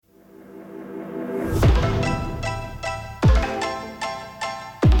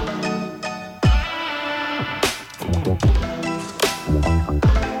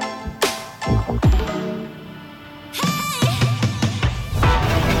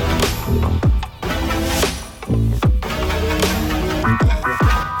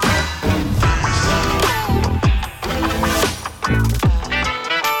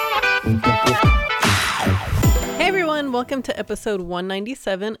Welcome to episode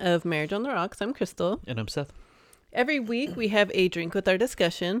 197 of Marriage on the Rocks. I'm Crystal. And I'm Seth. Every week we have a drink with our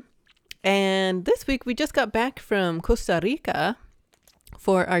discussion. And this week we just got back from Costa Rica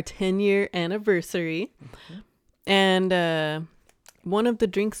for our 10-year anniversary. Mm-hmm. And one of the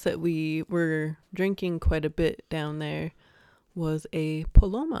drinks that we were drinking quite a bit down there was a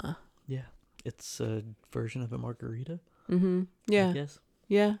Paloma. Yeah. It's a version of a margarita. Mm-hmm. Yeah. I guess.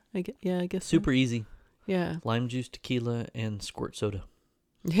 Yeah, I guess. Super easy. Yeah. Lime juice, tequila, and squirt soda.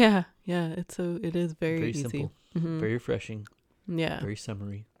 Yeah. It is very easy. Simple. Mm-hmm. Very refreshing. Yeah. Very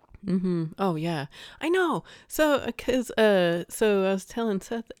summery. Mm-hmm. Oh yeah, I know. So I was telling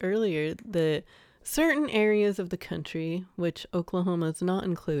Seth earlier that certain areas of the country, which Oklahoma is not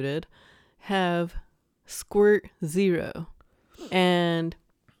included, have Squirt Zero, and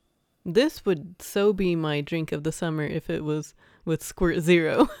this would so be my drink of the summer if it was with Squirt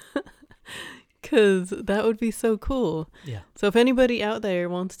Zero. Because that would be so cool. Yeah. So if anybody out there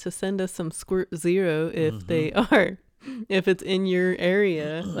wants to send us some Squirt Zero, if it's in your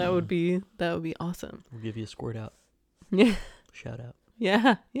area, that would be awesome. We'll give you a squirt out. Yeah. Shout out.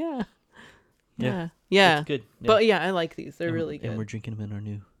 Yeah. That's good. Yeah. But yeah, I like these. They're really good. And we're drinking them in our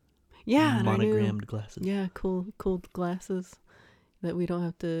new monogrammed glasses. Yeah, cool glasses that we don't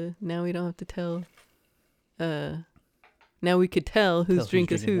have to tell. Now we could tell whose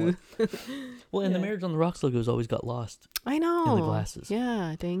drink is who. Well, and the Marriage on the Rocks logo's always got lost. I know. In the glasses.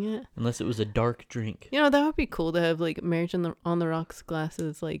 Yeah, dang it. Unless it was a dark drink. You know, that would be cool to have like Marriage on the Rocks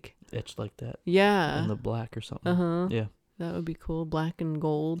glasses like etched like that. Yeah. In the black or something. Uh-huh. Yeah. That would be cool. Black and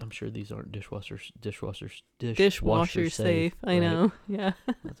gold. I'm sure these aren't dishwasher safe. I know. Yeah.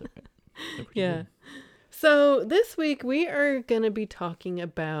 That's all right. Yeah. Good. So this week we are going to be talking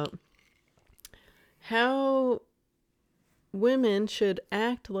about how women should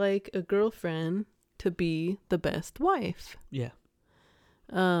act like a girlfriend to be the best wife. Yeah.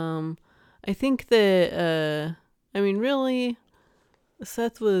 I think that, really,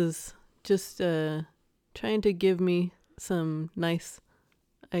 Seth was just trying to give me some nice,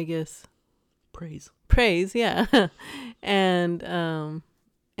 I guess, praise, yeah. and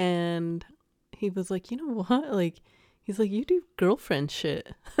he was like, you know what? Like, he's like, you do girlfriend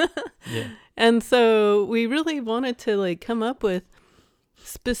shit. Yeah. And so we really wanted to like come up with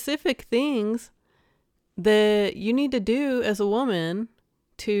specific things that you need to do as a woman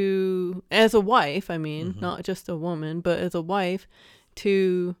as a wife, mm-hmm. not just a woman, but as a wife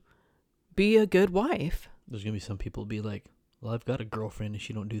to be a good wife. There's going to be some people be like, well, I've got a girlfriend and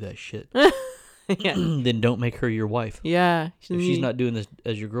she don't do that shit. Yeah. Then don't make her your wife. Yeah. If she's not doing this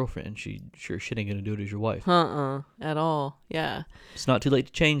as your girlfriend, she sure shit ain't going to do it as your wife. At all. Yeah. It's not too late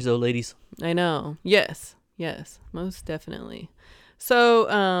to change though, ladies. I know. Yes, most definitely. So,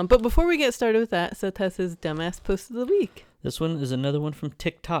 but before we get started with that, Seth has his dumbass post of the week. This one is another one from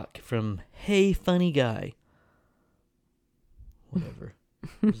TikTok from Hey Funny Guy. Whatever.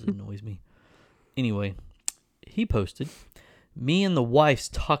 This annoys me. Anyway, he posted, me and the wife's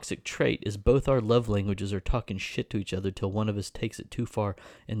toxic trait is both our love languages are talking shit to each other till one of us takes it too far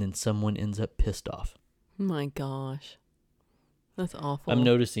and then someone ends up pissed off. Oh my gosh. That's awful. I'm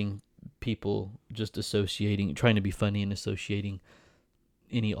noticing people just trying to be funny and associating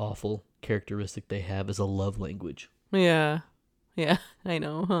any awful characteristic they have as a love language. Yeah, I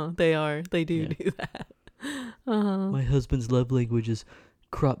know, huh? They do that. Uh-huh. My husband's love language is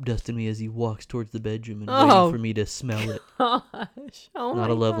crop dusting me as he walks towards the bedroom and waiting for me to smell it. Gosh. Oh not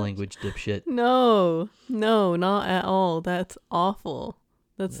a love language, dipshit. No, not at all. That's awful.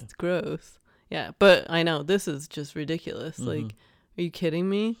 That's gross. Yeah, but I know, this is just ridiculous. Mm-hmm. Like, are you kidding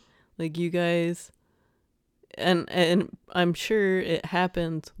me? Like, you guys, and I'm sure it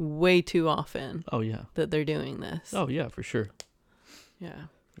happens way too often. Oh, yeah. That they're doing this. Oh, yeah, for sure. Yeah.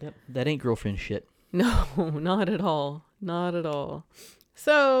 Yep. That ain't girlfriend shit. No, not at all. Not at all.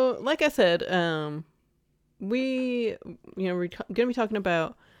 So, like I said, we're going to be talking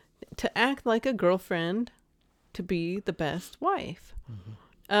about to act like a girlfriend to be the best wife.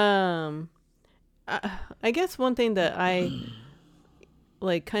 Mm-hmm. I guess one thing that I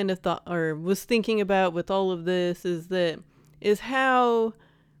like kind of thought or was thinking about with all of this is how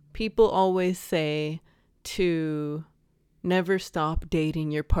people always say to never stop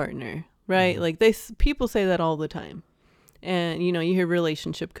dating your partner, right? Mm-hmm. Like people say that all the time. And, you hear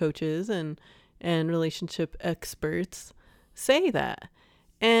relationship coaches and relationship experts say that.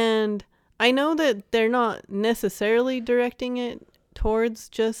 And I know that they're not necessarily directing it towards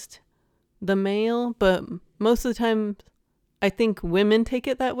just the male, but most of the time I think women take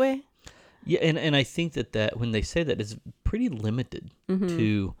it that way. Yeah, and I think that when they say that, it's pretty limited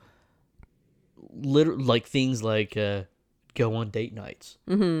to like things like go on date nights.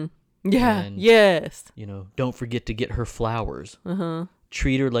 Mm-hmm. Yeah. And, yes. Don't forget to get her flowers. Uh-huh.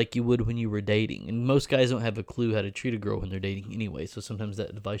 Treat her like you would when you were dating. And most guys don't have a clue how to treat a girl when they're dating anyway, so sometimes that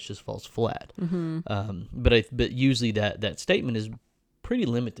advice just falls flat. Mm-hmm. But usually that statement is pretty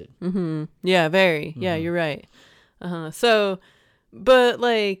limited. Mm-hmm. Yeah, very. Mm-hmm. Yeah, you're right. Uh-huh. So, but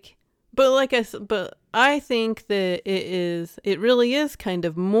I think that it really is kind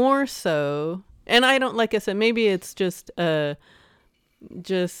of more so, and I don't, like I said, maybe it's just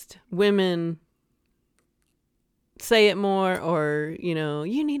women say it more, or you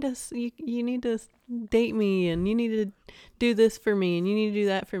need to date me, and you need to do this for me, and you need to do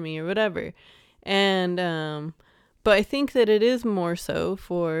that for me, or whatever. And but I think that it is more so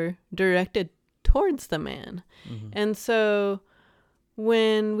for directed towards the man. Mm-hmm. And so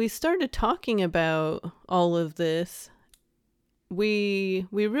when we started talking about all of this, we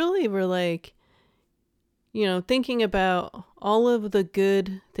really were like, thinking about all of the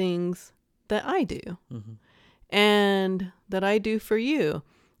good things that I do. Mm-hmm. And that I do for you.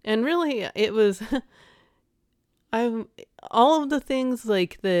 And really, it was all of the things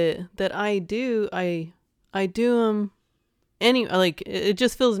like that I do, I do them like it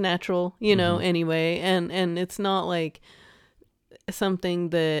just feels natural, Mm-hmm. anyway, and it's not like something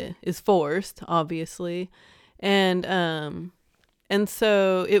that is forced, obviously. And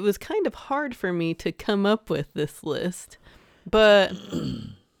so it was kind of hard for me to come up with this list. But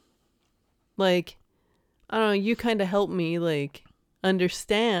like, I don't know, you kind of helped me like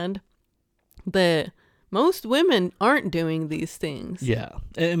understand that most women aren't doing these things. Yeah.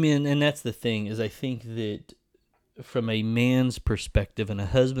 I mean, and that's the thing, is I think that from a man's perspective and a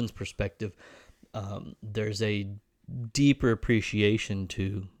husband's perspective, there's a deeper appreciation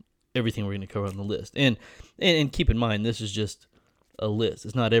to everything we're going to cover on the list. And keep in mind, this is just a list.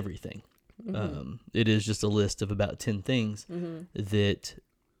 It's not everything. Mm-hmm. It is just a list of about 10 things that,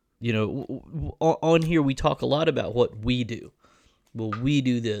 on here we talk a lot about what we do. Well, we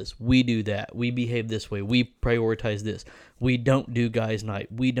do this, we do that, we behave this way, we prioritize this. We don't do guys'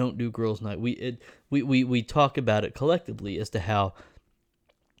 night, we don't do girls' night. We talk about it collectively as to how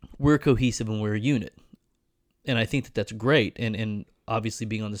we're cohesive and we're a unit. And I think that that's great. And obviously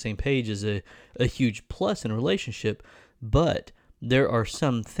being on the same page is a huge plus in a relationship. But there are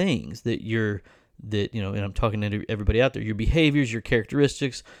some things that and I'm talking to everybody out there, your behaviors, your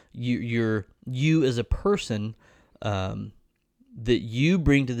characteristics, you as a person, that you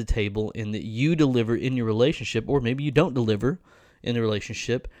bring to the table and that you deliver in your relationship, or maybe you don't deliver in the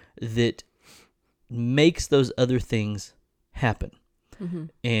relationship, that makes those other things happen. Mm-hmm.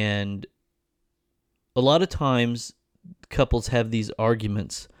 And a lot of times couples have these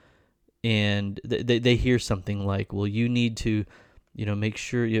arguments, and they hear something like, well, you need to, make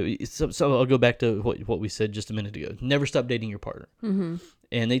sure, so I'll go back to what we said just a minute ago. Never stop dating your partner. Mm-hmm.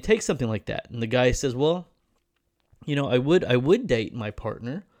 And they take something like that, and the guy says, well, I would date my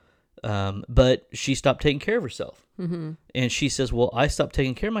partner, but she stopped taking care of herself. Mm-hmm. And she says, well, I stopped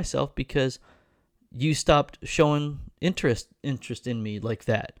taking care of myself because you stopped showing interest in me like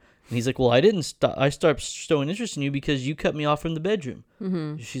that. And he's like, well, I didn't stop. I stopped showing interest in you because you cut me off from the bedroom.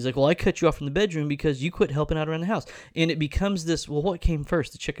 Mm-hmm. She's like, well, I cut you off from the bedroom because you quit helping out around the house. And it becomes this, well, what came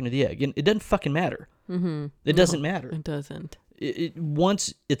first, the chicken or the egg? And it doesn't fucking matter. Mm-hmm. It doesn't matter. It doesn't.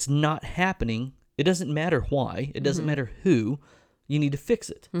 Once it's not happening, it doesn't matter why. It doesn't matter who. You need to fix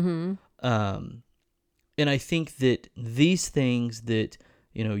it. Mm-hmm. And I think that these things that,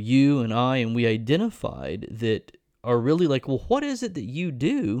 you and I and we identified that are really like, well, what is it that you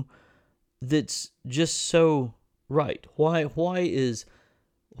do that's just so right? What is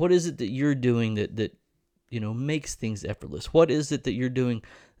it that you're doing that makes things effortless? What is it that you're doing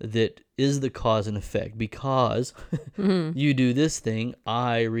that is the cause and effect? Because you do this thing,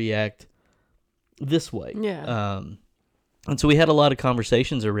 I react this way. Yeah. And so we had a lot of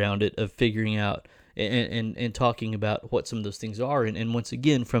conversations around it, of figuring out and talking about what some of those things are. And once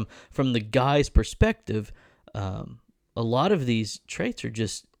again, from the guy's perspective, a lot of these traits are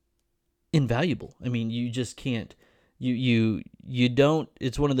just invaluable. I mean, you just can't, you don't,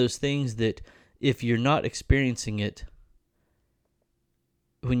 it's one of those things that if you're not experiencing it,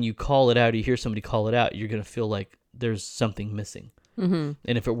 when you call it out, or you hear somebody call it out, you're going to feel like there's something missing. Mm-hmm.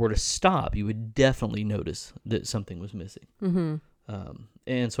 And if it were to stop, you would definitely notice that something was missing. Mm-hmm.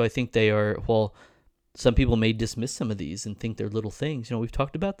 And so I think they are, well, some people may dismiss some of these and think they're little things. We've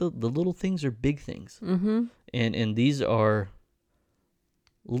talked about the little things are big things. Mm-hmm. And these are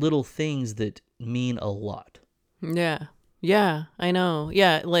little things that mean a lot. Yeah. Yeah, I know.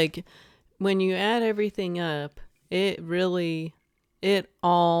 Yeah, like when you add everything up, it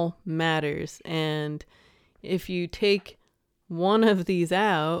all matters. And if you take one of these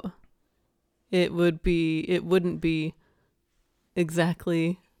out, it wouldn't be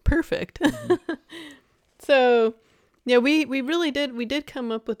exactly perfect. Mm-hmm. So, yeah, we really did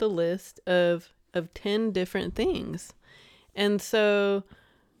come up with a list of 10 different things. And so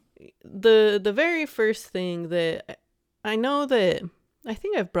the very first thing that I know that I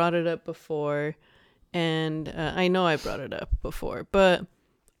think I've brought it up before, and I know I brought it up before, but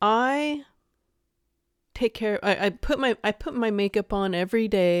I take care. I put my makeup on every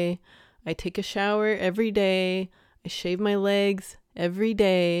day. I take a shower every day. I shave my legs every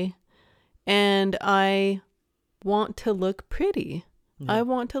day, and I want to look pretty. Yeah. I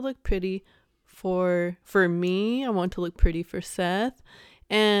want to look pretty for me. I want to look pretty for Seth,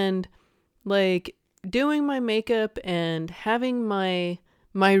 and like doing my makeup and having my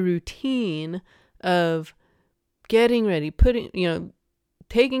routine of getting ready,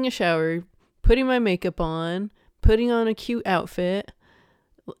 taking a shower, putting my makeup on, putting on a cute outfit.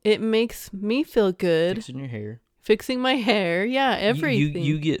 It makes me feel good. Fixing your hair. Fixing my hair. Yeah, everything.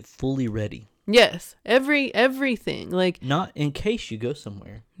 You get fully ready. Yes, everything. Like, not in case you go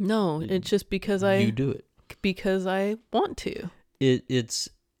somewhere. No, it's just because you do it. Because I want to. It's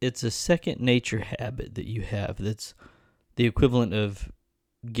a second nature habit that you have that's the equivalent of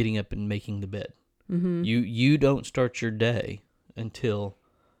getting up and making the bed. Mm-hmm. You don't start your day until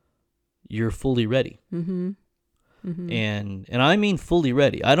you're fully ready. Mm-hmm. Mm-hmm. And I mean fully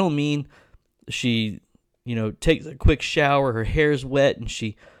ready. I don't mean she, takes a quick shower, her hair's wet, and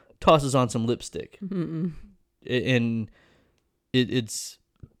she tosses on some lipstick. Mm-hmm. And it's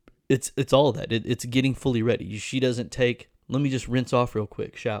all that. It's getting fully ready. She doesn't take, let me just rinse off real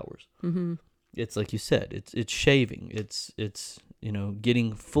quick, showers. Mm-hmm. It's like you said, it's shaving. It's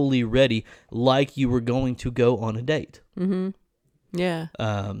getting fully ready like you were going to go on a date. Mm-hmm. Yeah.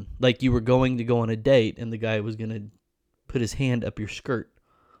 Like you were going to go on a date and the guy was going to put his hand up your skirt.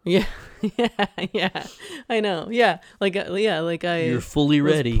 Yeah. Yeah. I know. Yeah. Like you're fully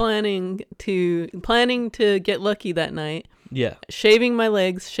ready. Planning to get lucky that night. Yeah. Shaving my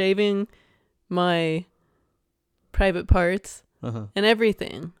legs, shaving my private parts, and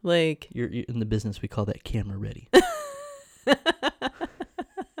everything. Like, you're in the business, we call that camera ready.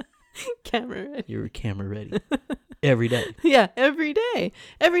 Camera ready. You're camera ready. Every day. Yeah, every day.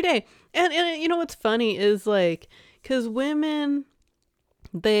 And you know what's funny is, like, because women,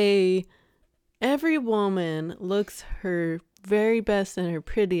 every woman looks her very best and her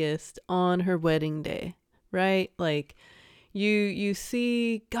prettiest on her wedding day, right? Like, you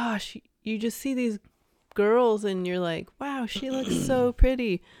see, gosh, you just see these girls and you're like, wow, she looks so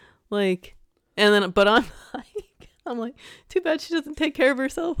pretty. Like, and then, but I'm like, too bad she doesn't take care of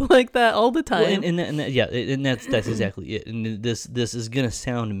herself like that all the time. Well, and that's exactly it. And this is gonna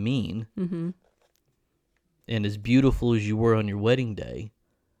sound mean. Mm-hmm. And as beautiful as you were on your wedding day,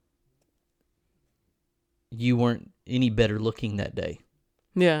 you weren't any better looking that day.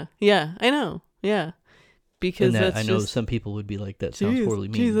 Yeah, I know. Yeah, because I know some people would be like, that sounds horribly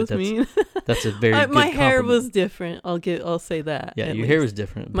mean. Geez, that's mean. That's a very good my hair compliment. was different. I'll say that. Yeah, your hair was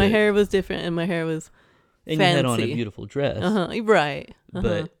different. My hair was different, and my hair was and fancy. You had on a beautiful dress. Right.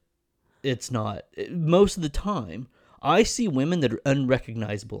 But it's not. Most of the time, I see women that are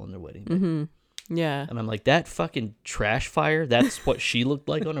unrecognizable on their wedding day. Mm-hmm. Yeah. And I'm like, that fucking trash fire, that's what she looked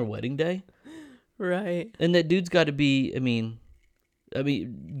like on her wedding day? Right. And that dude's got to be,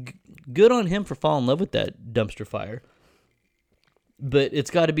 good on him for falling in love with that dumpster fire. But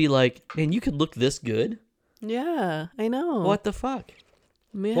it's got to be like, man, you could look this good? Yeah, I know. What the fuck?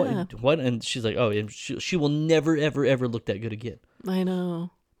 Yeah. What? And she's like, oh, and she will never, ever, ever look that good again. I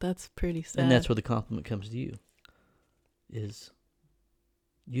know. That's pretty sad. And that's where the compliment comes to you. Is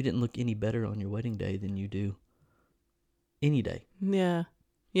you didn't look any better on your wedding day than you do any day. Yeah.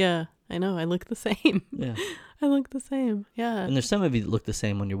 Yeah, I know. I look the same. Yeah. I look the same. Yeah. And there's some of you that look the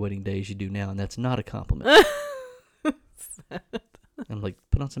same on your wedding day as you do now, and that's not a compliment. I'm like,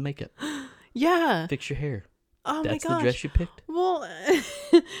 put on some makeup. Yeah. Fix your hair. Oh that's my gosh. the dress you picked? Well,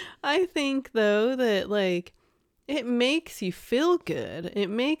 I think, though, that, like, it makes you feel good. It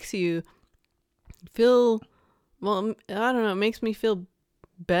makes you feel, well, I don't know. It makes me feel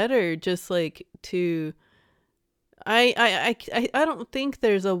better just, like, to... I don't think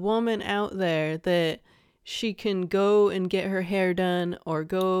there's a woman out there that she can go and get her hair done or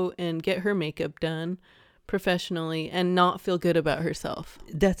go and get her makeup done professionally and not feel good about herself.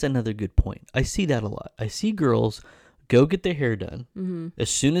 That's another good point. I see that a lot. I see girls go get their hair done. Mm-hmm. As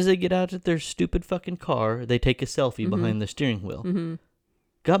soon as they get out of their stupid fucking car, they take a selfie behind the steering wheel. Mm-hmm.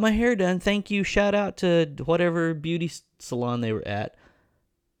 Got my hair done. Thank you. Shout out to whatever beauty salon they were at.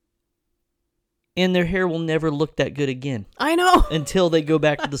 and their hair will never look that good again. I know. Until they go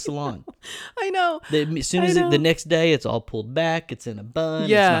back to the salon. I know. As soon as the next day, it's all pulled back. It's in a bun.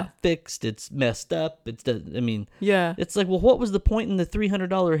 Yeah. It's not fixed. It's messed up. Yeah. It's like, well, what was the point in the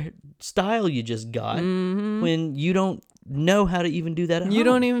 $300 style you just got when you don't know how to even do that at home? You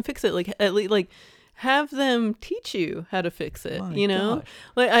don't even fix it. Like, at least, like, have them teach you how to fix it. My you know, gosh.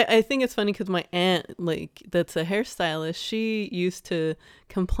 like I think it's funny because my aunt, like, that's a hairstylist. She used to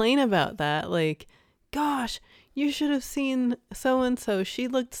complain about that. Like, gosh, you should have seen so and so. She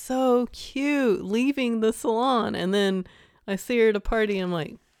looked so cute leaving the salon, and then I see her at a party. I'm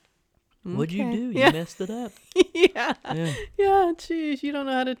like, okay. What'd you do? Yeah. You messed it up. Yeah. Geez, you don't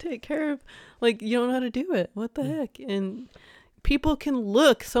know how to take care of, like, you don't know how to do it. What the heck? And people can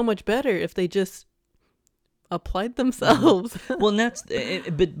look so much better if they just applied themselves. Well, and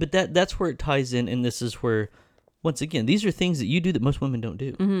that's where it ties in, and this is where, once again, these are things that you do that most women don't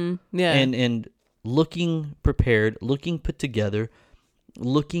do. Mm-hmm. Yeah. And looking prepared, looking put together,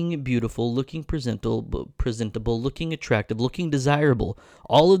 looking beautiful, looking presentable, looking attractive, looking desirable.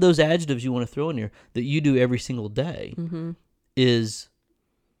 All of those adjectives you want to throw in here that you do every single day is,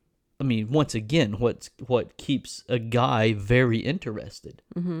 I mean, once again, what keeps a guy very interested.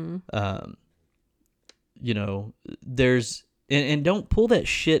 You know, there's, and don't pull that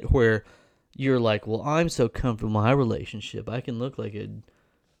shit where you're like, well, I'm so comfortable in my relationship, I can look like a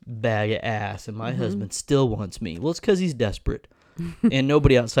bag of ass and my husband still wants me. Well, it's because he's desperate. And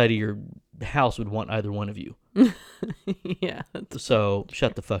nobody outside of your house would want either one of you. Yeah. So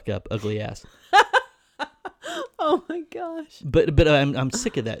shut the fuck up, ugly ass. Oh my gosh. But I'm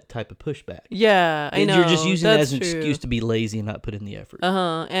sick of that type of pushback. Yeah, I know. You're just using that as an true. excuse to be lazy and not put in the effort.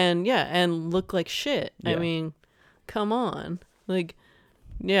 And look like shit. Yeah. I mean, come on. Like,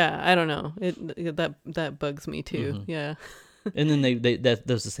 yeah, I don't know. That bugs me too. Yeah. And then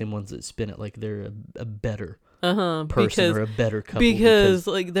that's the same ones that spin it like they're a better person because, or a better couple because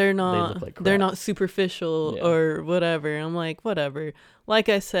like they're they not look like crap. they're not superficial or whatever. I'm like, whatever. Like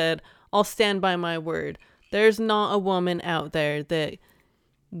I said, I'll stand by my word. There's not a woman out there that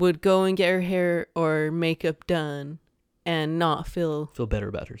would go and get her hair or makeup done and not feel better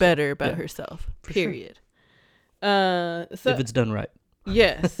about herself. herself. For Period. Sure. So if it's done right.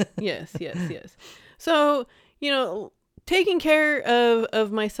 yes. So, you know, taking care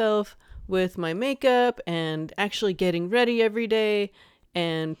of myself with my makeup and actually getting ready every day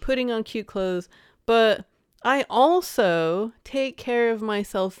and putting on cute clothes, but I also take care of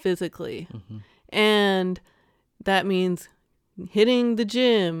myself physically. And that means hitting the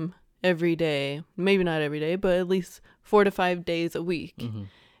gym every day, maybe not every day, but at least 4 to 5 days a week.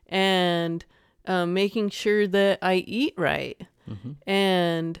 And making sure that I eat right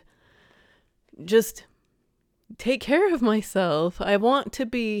and just take care of myself. I want to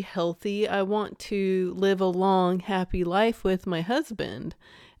be healthy. I want to live a long, happy life with my husband.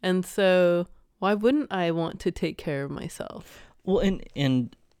 And so why wouldn't I want to take care of myself? Well,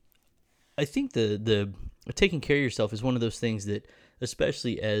 and I think the taking care of yourself is one of those things that,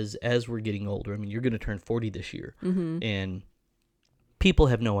 especially as we're getting older, I mean, you're going to turn 40 this year, and people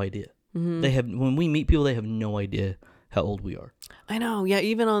have no idea. When we meet people, they have no idea how old we are. I know. Yeah,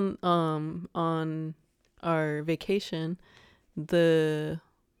 even on our vacation, the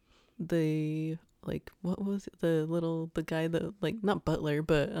like, what was it? The guy that, like, not butler,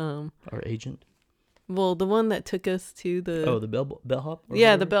 but Our agent. well, the one that took us to the bellhop.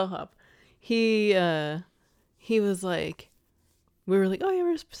 Yeah, the bellhop. He was like, we were like, oh yeah,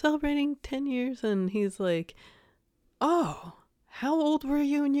 we're celebrating 10 years, and he's like, oh, how old were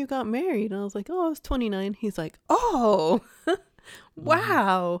you when you got married? And I was like, oh, I was 29. He's like, oh,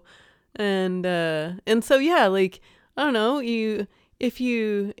 wow. And so, yeah, like, I don't know, if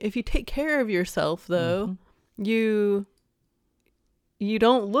you take care of yourself though, you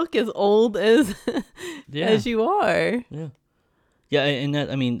don't look as old as as you are. Yeah, and that,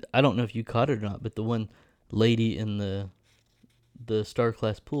 I mean, I don't know if you caught it or not, but the one lady in the Star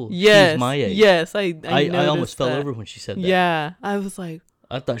Class pool, she's my age. Yes, I almost fell over when she said that. Yeah, I was like,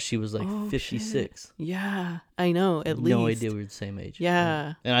 I thought she was like 56. Shit. Yeah, I know, at least. No idea we were the same age.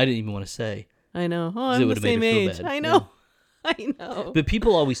 Yeah. And I didn't even want to say. I know. Oh, I'm the same age. I know. Yeah. I know. But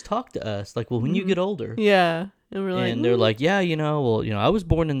people always talk to us like, well, when you get older. Yeah. And we're like, and they're like, yeah, I was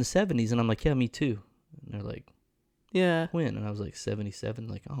born in the 70s. And I'm like, yeah, me too. And they're like, yeah. When? And I was like 77.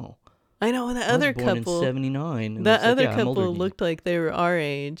 Like, oh. I know, that other couple. I was born in 79. That other couple looked like they were our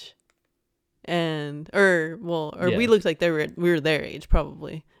age. And, we looked like we were their age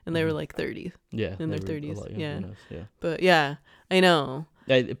probably. And they were like 30s. Yeah. In their 30s. Yeah. Yeah. But yeah, I know.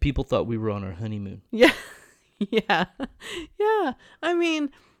 People thought we were on our honeymoon. Yeah. Yeah. Yeah. I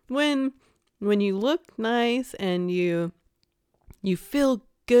mean, when look nice and you feel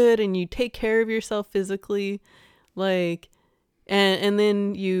good and you take care of yourself physically, like, and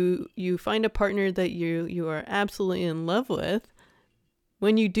then you find a partner that you are absolutely in love with,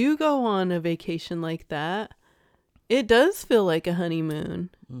 when you do go on a vacation like that, it does feel like a honeymoon.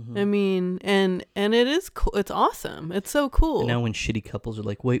 Mm-hmm. I mean, and it is cool. It's awesome. It's so cool. And now when shitty couples are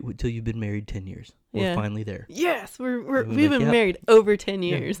like, wait till you've been married 10 years. We're finally there. Yes, we've been married over 10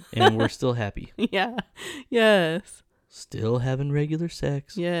 years. Yeah. And we're still happy. Yeah. Yes. Still having regular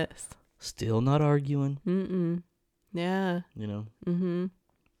sex. Yes. Still not arguing. Mm-mm. Yeah. You know? Mm-hmm.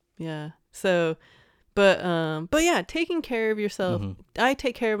 Yeah. So, but yeah, taking care of yourself. Mm-hmm. I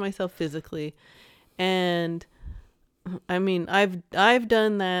take care of myself physically. And I mean, I've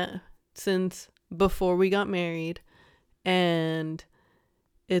done that since before we got married. And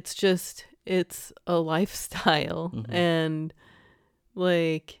it's a lifestyle. Mm-hmm. And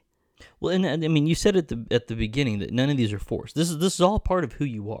like, well, and I mean, you said at the beginning that none of these are forced. This is all part of who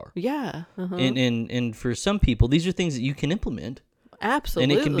you are. yeah. Uh-huh. And for some people, these are things that you can implement.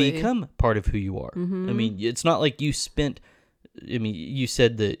 Absolutely. And it can become part of who you are. Mm-hmm. I mean, it's not like you spent, I mean, you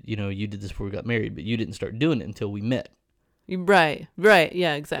said that, you did this before we got married, but you didn't start doing it until we met. Right.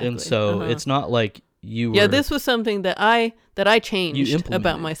 Yeah, exactly. And so it's not like you were. Yeah, this was something that I changed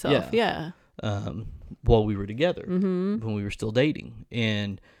about it. myself. Yeah. While we were together, Mm-hmm. when we were still dating.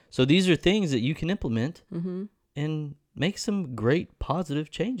 And so these are things that you can implement Mm-hmm. and make some great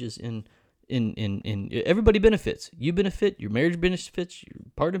positive changes in everybody benefits. You benefit, your marriage benefits, your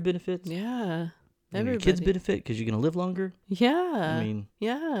partner benefits. Yeah. And your kids benefit because you're going to live longer. Yeah. I mean,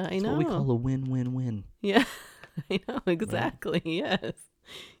 yeah, I that's know. what we call a win-win-win. Yeah. I know, exactly. Right? Yes.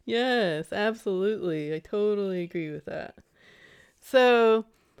 Yes, absolutely. I totally agree with that. So,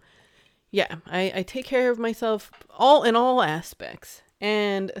 yeah, I take care of myself in all aspects.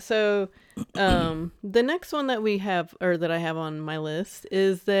 And so, the next one that we have, or that I have on my list,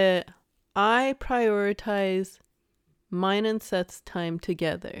 is that I prioritize mine and Seth's time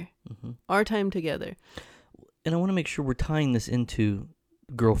together. Mm-hmm. Our time together. And I want to make sure we're tying this into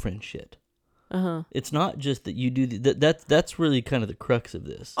girlfriend shit. Uh-huh. It's not just that you do that's really kind of the crux of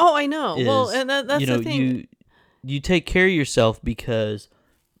this. Oh, I know. Well, and that's the thing. You take care of yourself because,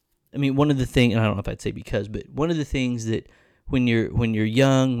 I mean, one of the things, and I don't know if I'd say because, but one of the things that when you're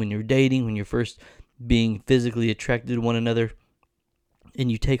young, when you're dating, when you're first being physically attracted to one another, and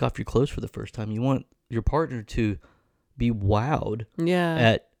you take off your clothes for the first time, you want your partner to be wowed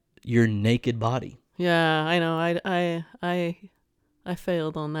at your naked body. Yeah, I know. I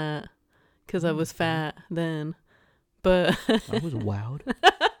failed on that because I was fat then, but I was wowed.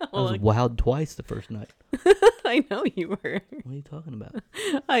 I was wowed twice the first night. I know you were. What are you talking about?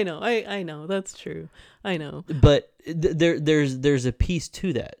 I know. I know. That's true. I know. But there's a piece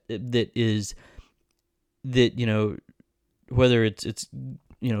to that is that, whether it's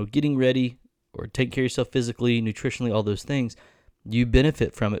getting ready or taking care of yourself physically, nutritionally, all those things, you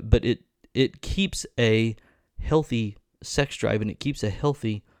benefit from it. But it keeps a healthy sex drive and it keeps a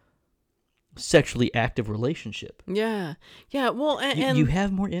healthy sexually active relationship. Yeah. Well, and you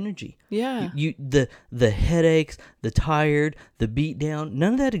have more energy. Yeah. You the headaches, the tired, the beat down,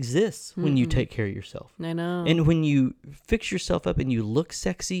 none of that exists when you take care of yourself. I know. And when you fix yourself up and you look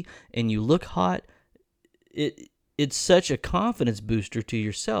sexy and you look hot, it's such a confidence booster to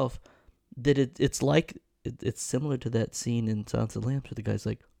yourself that it's like it's similar to that scene in Silence of the Lambs where the guy's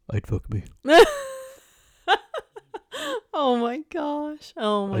like, "I'd fuck me." Oh my gosh.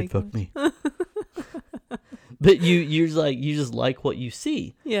 Oh my I'd gosh. fuck me. But you just like what you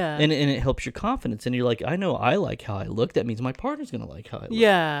see. Yeah. And it helps your confidence. And you're like, I know I like how I look. That means my partner's going to like how I look.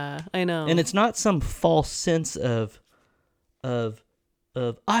 Yeah, I know. And it's not some false sense of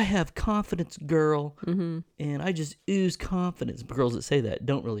I have confidence, girl, and I just ooze confidence. Girls that say that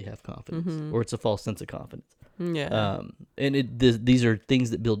don't really have confidence, or it's a false sense of confidence. Yeah. And these are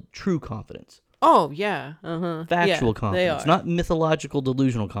things that build true confidence. Oh, yeah. Uh-huh. Factual confidence, not mythological,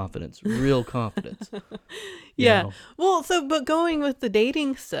 delusional confidence. Real confidence. Yeah. Well, but going with the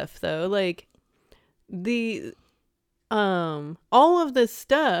dating stuff though, like all of this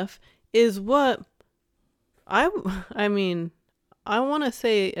stuff is what I want to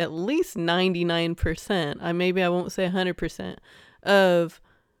say at least 99%. Maybe I won't say 100% of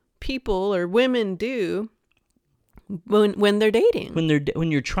people or women do when they're dating. When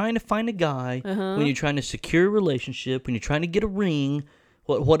you're trying to find a guy, when you're trying to secure a relationship, when you're trying to get a ring,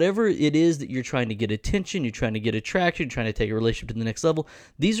 whatever it is that you're trying to get attention, you're trying to get attraction, you're trying to take a relationship to the next level.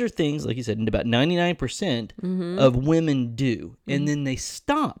 These are things, like you said, about 99% of women do, and then they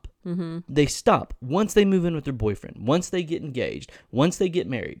stop They stop once they move in with their boyfriend, once they get engaged, once they get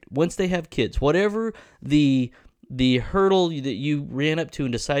married, once they have kids, whatever the hurdle that you ran up to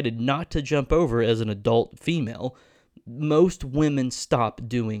and decided not to jump over as an adult female, most women stop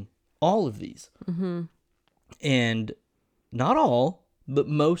doing all of these. And not all, but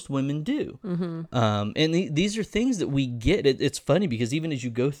most women do. And these are things that we get. It's funny because even as you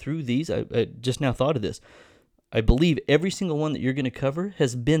go through these, I just now thought of this. I believe every single one that you're going to cover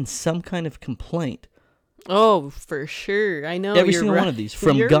has been some kind of complaint. Oh, for sure. I know. Every single one of these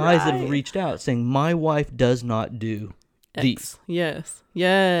from guys that have right. reached out saying, my wife does not do these. Yes.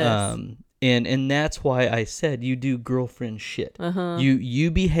 And that's why I said you do girlfriend shit.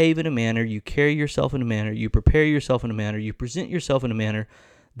 You behave in a manner, you carry yourself in a manner, you prepare yourself in a manner, you present yourself in a manner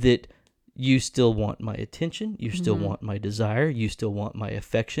that you still want my attention, you still want my desire, you still want my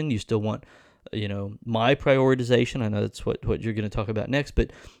affection, you still want, my prioritization. I know that's what you're going to talk about next,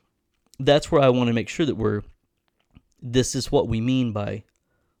 but that's where I want to make sure that this is what we mean by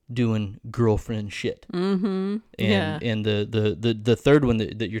doing girlfriend shit. And the third one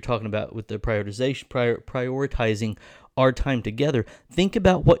that you're talking about with the prioritizing our time together. Think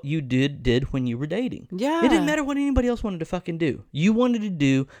about what you did when you were dating. Yeah. It didn't matter what anybody else wanted to fucking do. You wanted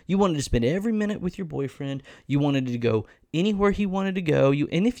to spend every minute with your boyfriend. You wanted to go anywhere he wanted to go.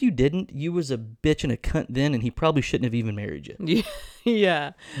 And if you didn't, you was a bitch and a cunt then, and he probably shouldn't have even married you.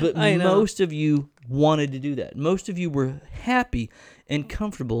 Yeah. But most of you wanted to do that. Most of you were happy and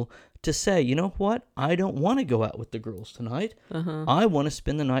comfortable to say, you know what? I don't want to go out with the girls tonight. I want to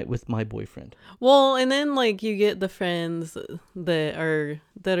spend the night with my boyfriend. Well, and then like you get the friends that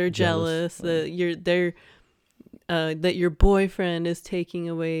are jealous that that your boyfriend is taking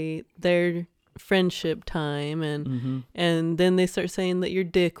away their friendship time, and then they start saying that you're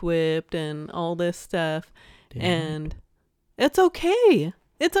dick whipped and all this stuff. Damn. And it's okay.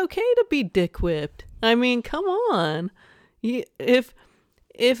 It's okay to be dick whipped. I mean, come on. If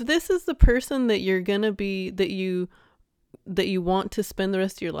this is the person that you're gonna be, that you want to spend the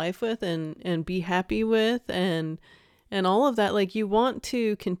rest of your life with and be happy with and all of that, like you want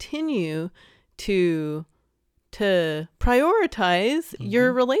to continue to prioritize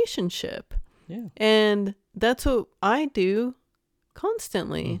your relationship. Yeah. And that's what I do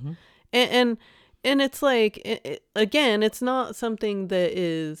constantly. And it's like, again, it's not something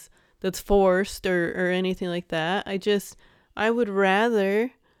that's forced or anything like that. I would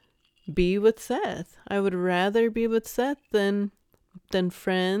rather be with Seth. I would rather be with Seth than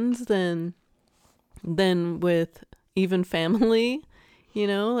friends, than with even family.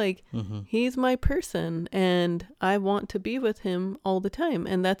 He's my person and I want to be with him all the time.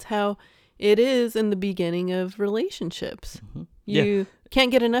 And that's how it is in the beginning of relationships. You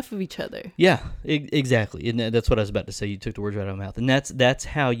can't get enough of each other. Yeah, exactly. And that's what I was about to say. You took the words right out of my mouth. And that's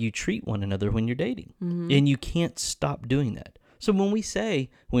how you treat one another when you're dating. And you can't stop doing that. So when we say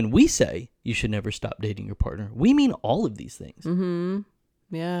you should never stop dating your partner, we mean all of these things.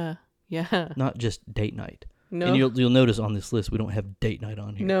 Yeah. Not just date night. No. And you'll notice on this list we don't have date night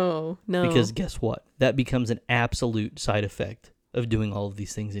on here. No. Because guess what? That becomes an absolute side effect of doing all of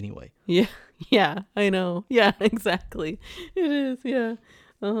these things anyway. Yeah, I know. Yeah, exactly. It is, yeah.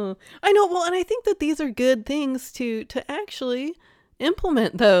 I know, well, and I think that these are good things to actually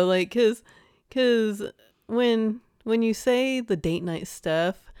implement, though, like, because when you say the date night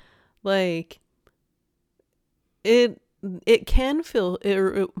stuff, like, it can feel,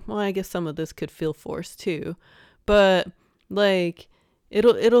 well, I guess some of this could feel forced, too, but, like,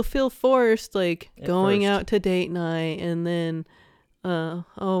 it'll feel forced, like, going out to date night, and then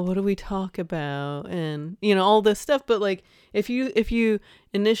what do we talk about, and all this stuff. But like if you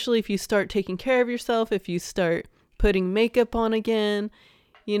start taking care of yourself, if you start putting makeup on again,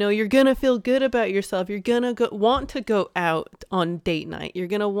 you're gonna feel good about yourself. You're gonna want to go out on date night. You're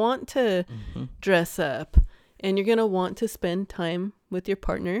gonna want to dress up, and you're gonna want to spend time with your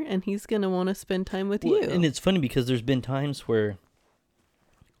partner, and he's gonna want to spend time with you. And it's funny because there's been times where,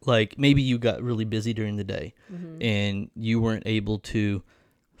 like, maybe you got really busy during the day and you weren't able to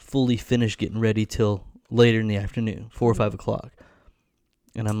fully finish getting ready till later in the afternoon, 4 or 5 o'clock.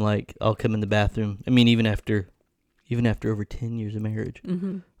 And I'm like, I'll come in the bathroom. I mean, even after over 10 years of marriage,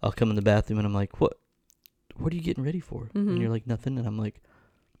 I'll come in the bathroom and I'm like, what are you getting ready for? And you're like, nothing. And I'm like,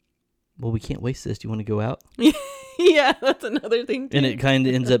 well, we can't waste this. Do you want to go out? Yeah, that's another thing too. And it kind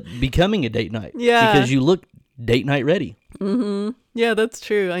of ends up becoming a date night. Yeah. Because you look date night ready. Yeah, that's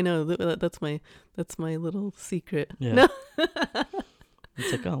true. I know. That's my little secret. Yeah. No.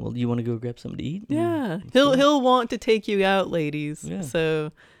 It's like, oh, well, you want to go grab something to eat? Yeah. He'll want to take you out, ladies. Yeah.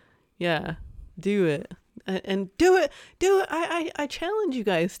 So, yeah, do it. and do it. I challenge you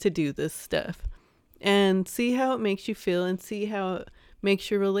guys to do this stuff and see how it makes you feel and see how it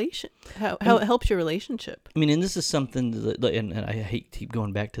makes your how it helps your relationship. I mean, and this is something that, and I hate to keep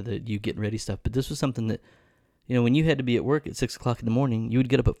going back to the you getting ready stuff, but this was something that, you know, when you had to be at work at 6 o'clock in the morning, you would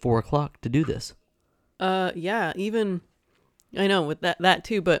get up at 4 o'clock to do this. Yeah, even, I know with that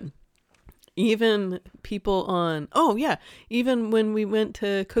too, but even people even when we went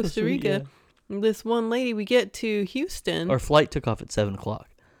to Costa Rica, this one lady, we get to Houston. Our flight took off at 7 o'clock.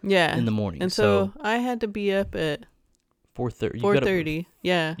 Yeah. In the morning. And so I had to be up at 4:30. 4:30.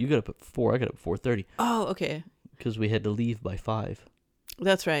 Yeah. You got up at 4. I got up at 4:30. Oh, okay. Because we had to leave by 5.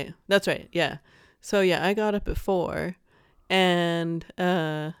 That's right. Yeah. So yeah, I got up at 4. And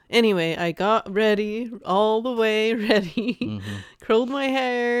anyway, I got ready, all the way ready, curled my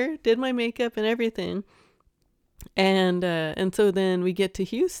hair, did my makeup and everything. And so then we get to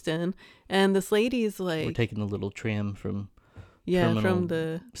Houston, and this lady's like, we're taking the little tram from from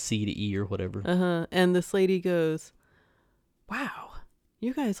the C to E or whatever. And this lady goes, "Wow,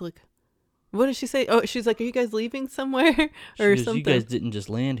 you guys look." What did she say? Oh, she's like, "Are you guys leaving somewhere or something?" You guys didn't just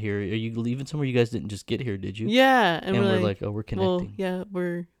land here. Are you leaving somewhere? You guys didn't just get here, did you? Yeah. And we're like, oh, we're connecting. Well, yeah,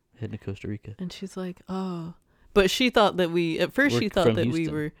 we're heading to Costa Rica. And she's like, oh. But she thought that we thought that we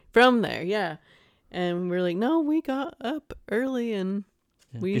were from there. Yeah. And we're like, no, we got up early and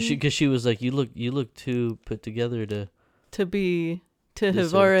because she was like, you look too put together to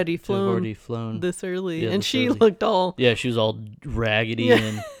have already flown this early. Yeah, and she looked all. Yeah, she was all raggedy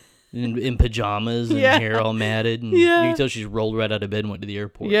and in pajamas and hair all matted, and you can tell she's rolled right out of bed and went to the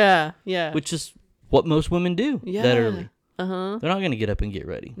airport. Yeah. Which is what most women do that early. They're not going to get up and get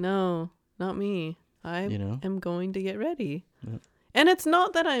ready. No, not me. I am going to get ready. Yeah. And it's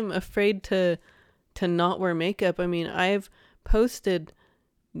not that I'm afraid to not wear makeup. I mean, I've posted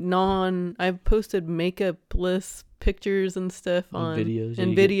makeupless pictures and stuff on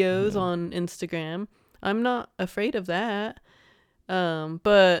videos on Instagram. I'm not afraid of that.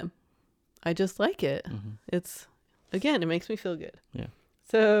 But I just like it. It's, again, it makes me feel good. Yeah.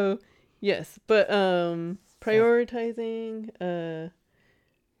 So, yes, but prioritizing, I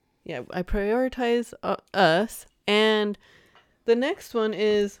prioritize us. And the next one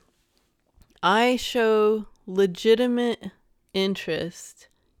is I show legitimate interest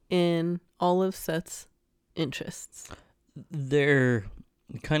in all of Seth's interests. They're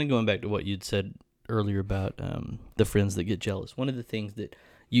kind of going back to what you'd said earlier about the friends that get jealous. One of the things that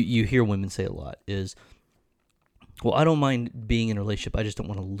you hear women say a lot is, well, I don't mind being in a relationship, I just don't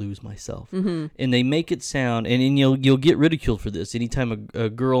want to lose myself. And they make it sound, and you'll get ridiculed for this anytime a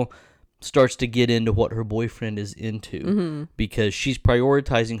girl starts to get into what her boyfriend is into, because she's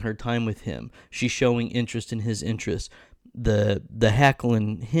prioritizing her time with him. She's showing interest in his interests. The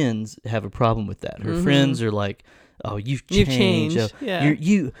hackling hens have a problem with that. Her friends are like, oh, you've changed. Oh,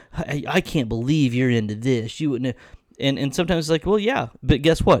 I can't believe you're into this. You wouldn't. And sometimes it's like, well, yeah, but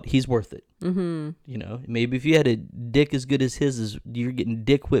guess what? He's worth it. You know, maybe if you had a dick as good as his as you're getting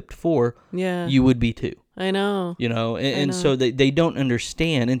dick whipped for, you would be too. I know. You know, and so they don't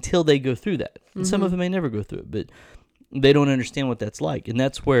understand until they go through that. And some of them may never go through it, but they don't understand what that's like. And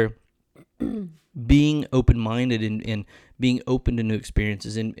that's where being open-minded and being open to new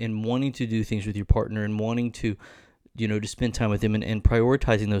experiences and wanting to do things with your partner and wanting to, to spend time with them and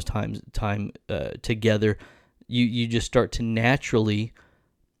prioritizing those time together, you just start to naturally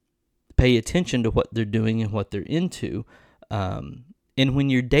pay attention to what they're doing and what they're into. And when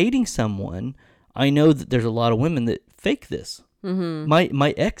you're dating someone, I know that there's a lot of women that fake this.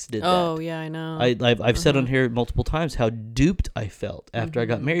 My ex did that. Oh yeah, I know. I've said on here multiple times how duped I felt after I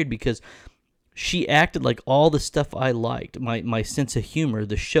got married, because she acted like all the stuff I liked, my sense of humor,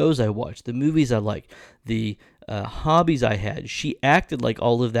 the shows I watched, the movies I liked, the hobbies I had. She acted like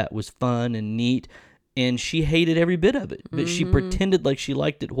all of that was fun and neat, and she hated every bit of it. But she pretended like she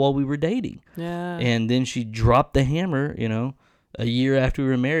liked it while we were dating. Yeah. And then she dropped the hammer, a year after we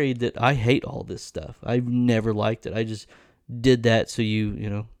were married, that I hate all this stuff. I've never liked it. I just did that so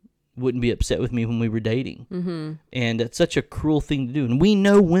you wouldn't be upset with me when we were dating. And that's such a cruel thing to do. And we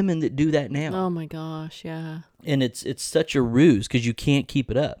know women that do that now. Oh my gosh, yeah. And it's such a ruse because you can't keep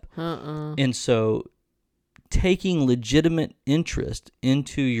it up. And so taking legitimate interest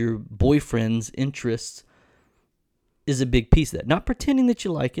into your boyfriend's interests is a big piece of that. Not pretending that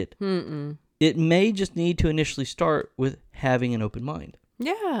you like it. It may just need to initially start with having an open mind.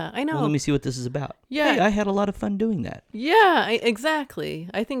 Yeah, I know. Well, let me see what this is about. Yeah. Hey, I had a lot of fun doing that. Yeah, exactly.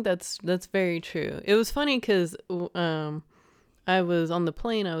 I think that's very true. It was funny because I was on the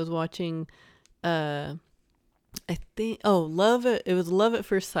plane. I was watching I think it was Love at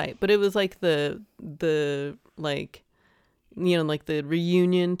First Sight, but it was like the like, you know, like the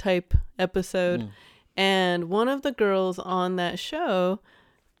reunion type episode. And one of the girls on that show,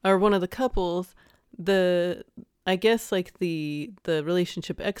 or one of the couples, I guess like the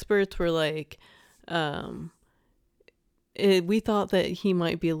relationship experts were like, we thought that he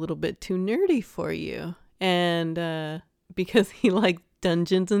might be a little bit too nerdy for you, and because he liked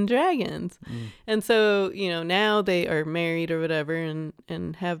Dungeons and Dragons. And so, you know, now they are married or whatever,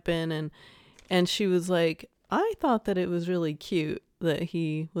 and have been, and she was like, I thought that it was really cute that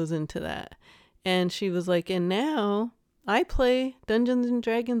he was into that. And she was like, and now I play Dungeons and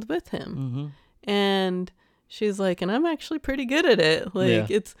Dragons with him. And she's like, and I'm actually pretty good at it. Like,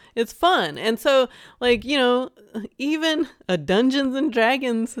 it's fun. And so, like, you know, even a Dungeons and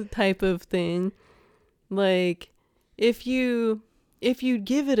Dragons type of thing, like, if you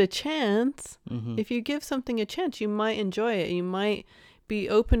give it a chance, if you give something a chance, you might enjoy it. You might be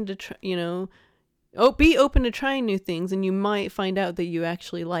open to, be open to trying new things, and you might find out that you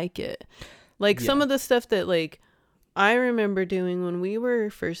actually like it. Like some of the stuff that like I remember doing when we were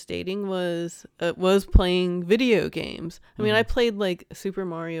first dating was playing video games. I mean, I played like Super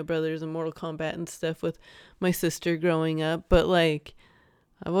Mario Brothers and Mortal Kombat and stuff with my sister growing up, but like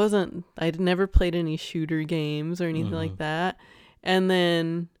I'd never played any shooter games or anything like that. And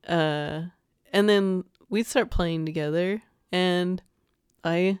then we'd start playing together, and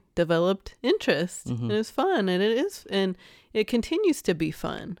I developed interest. And it was fun, and it continues to be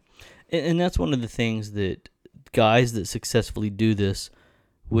fun. And that's one of the things that guys that successfully do this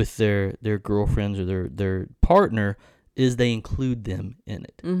with their girlfriends or their partner is they include them in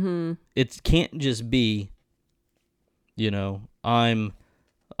it. It can't just be, you know,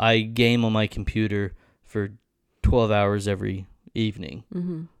 I game on my computer for 12 hours every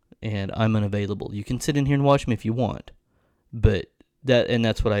evening, and I'm unavailable. You can sit in here and watch me if you want, but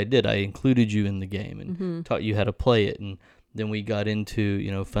that's what I did. I included you in the game and taught you how to play it, and then we got into,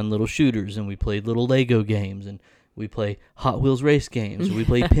 you know, fun little shooters, and we played little Lego games, and we play Hot Wheels race games, we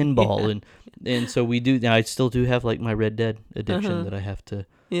play pinball, and so we do. Now I still do have like my Red Dead addiction that I have to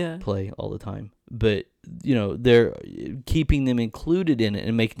play all the time, but you know, they're keeping them included in it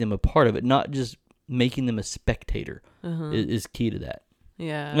and making them a part of it, not just making them a spectator is key to that.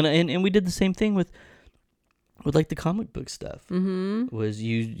 And we did the same thing with like the comic book stuff. Was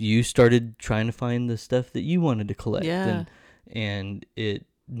you started trying to find the stuff that you wanted to collect, and it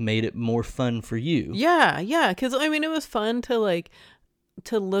made it more fun for you. Because I mean, it was fun to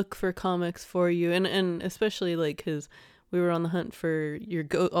look for comics for you, and especially like because we were on the hunt for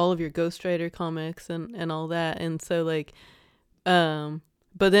all of your Ghost Rider comics and all that, and so like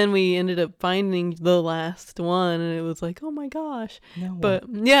but then we ended up finding the last one, and it was like, oh my gosh. But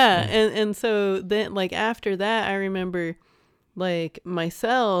and so then like after that, I remember like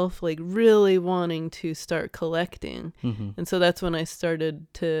myself like really wanting to start collecting, and so that's when I started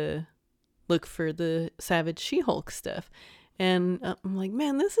to look for the Savage She-Hulk stuff, and I'm like,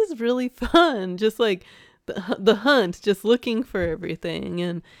 man, this is really fun, just like the hunt, just looking for everything,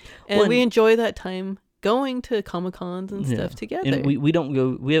 and we enjoy that time going to Comic-Cons and stuff together. And we don't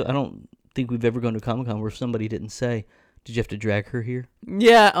go. I don't think we've ever gone to Comic-Con where somebody didn't say, "Did you have to drag her here?"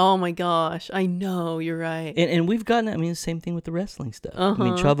 Yeah. Oh my gosh. I know. You're right. And we've gotten. I mean, the same thing with the wrestling stuff. I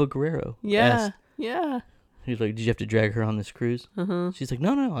mean, Chavo Guerrero. Yeah. He's like, "Did you have to drag her on this cruise?" She's like,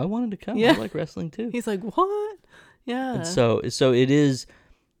 "No, I wanted to come. I like wrestling too." He's like, "What?" Yeah. And so it is.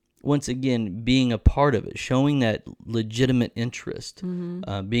 Once again, being a part of it, showing that legitimate interest,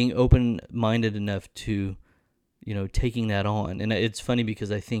 being open-minded enough to, you know, taking that on. And it's funny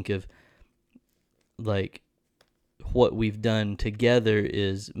because I think of, like, what we've done together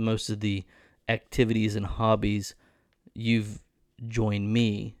is most of the activities and hobbies you've joined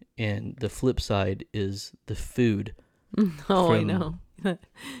me, and the flip side is the food. I know.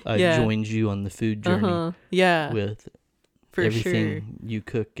 I joined you on the food journey. With for everything you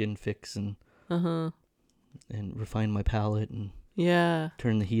cook and fix and refine my palate and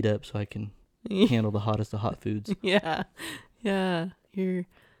turn the heat up so I can handle the hottest of hot foods. You're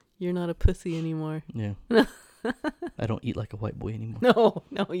not a pussy anymore. I don't eat like a white boy anymore.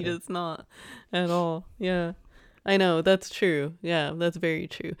 No, he does not at all. I know, that's true. That's very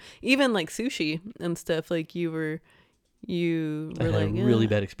true. Even like sushi and stuff, like you were I had like a really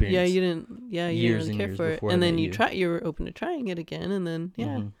bad experience. You didn't really care for it, and then you were open to trying it again, and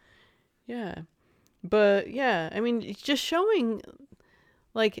then but I mean, it's just showing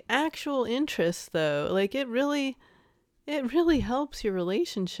like actual interest though, like it really helps your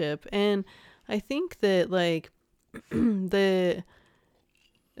relationship. And I think that like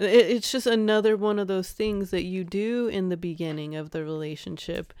it's just another one of those things that you do in the beginning of the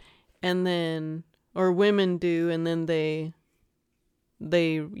relationship, and then, or women do, and then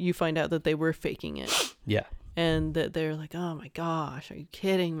you find out that they were faking it. Yeah. And that they're like, oh my gosh, are you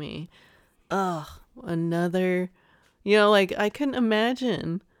kidding me? Ugh, another, like, I couldn't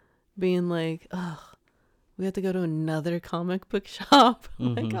imagine being like, ugh, we have to go to another comic book shop.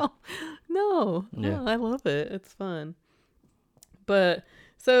 Like, oh, no, I love it. It's fun. But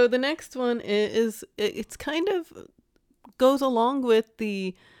so the next one is it's kind of goes along with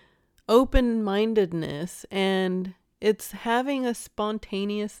the open-mindedness, and it's having a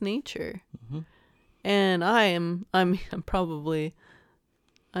spontaneous nature. And I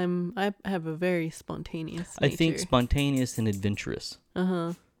have a very spontaneous nature. I think spontaneous and adventurous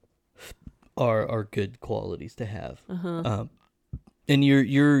are good qualities to have. And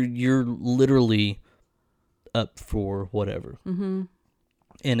you're literally up for whatever. And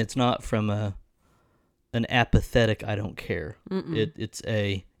it's not from an apathetic I don't care. It's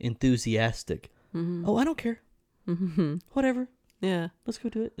a enthusiastic. Oh, I don't care. Whatever. Yeah, let's go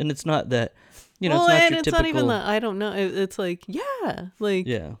do it. And it's not that, well, it's not and your it's typical... not even that I don't know. It's like, yeah,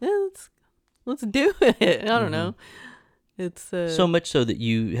 let's do it. I don't know. It's so much so that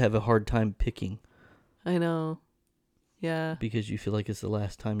you have a hard time picking. I know. Yeah. Because you feel like it's the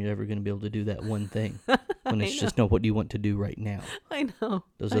last time you're ever going to be able to do that one thing. When it's just, no, what do you want to do right now? I know.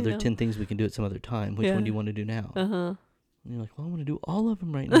 Those other 10 things we can do at some other time. Which one do you want to do now? And you're like, well, I want to do all of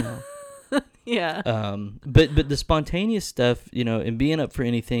them right now. Yeah. But the spontaneous stuff, and being up for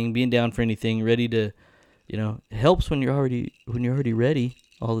anything, being down for anything, ready to, helps when you're already ready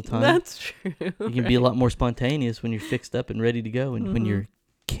all the time. That's true. You can be a lot more spontaneous when you're fixed up and ready to go, and when you're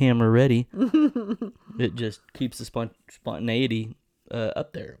camera ready. It just keeps the spontaneity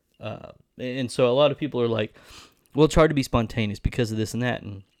up there. And so a lot of people are like, well, it's hard to be spontaneous because of this and that.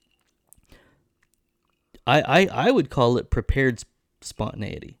 And I would call it prepared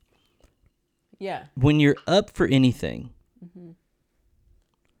spontaneity. Yeah. When you're up for anything,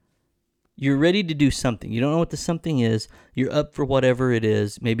 you're ready to do something. You don't know what the something is. You're up for whatever it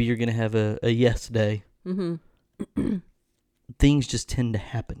is. Maybe you're going to have a yes day. Things just tend to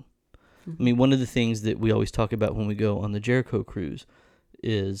happen. I mean, one of the things that we always talk about when we go on the Jericho cruise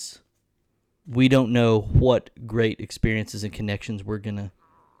is we don't know what great experiences and connections we're going to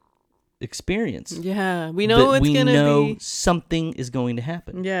experience. Yeah, we know it's going to be... We know something is going to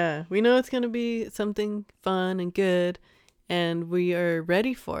happen. Yeah, we know it's going to be something fun and good, and we are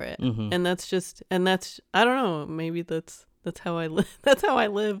ready for it. And that's I don't know, maybe that's how I live. That's how I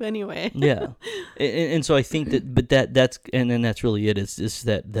live anyway. Yeah. And so I think that's that's really it. It's just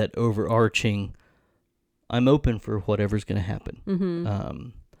that overarching, I'm open for whatever's going to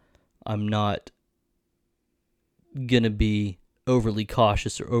happen. I'm not going to be overly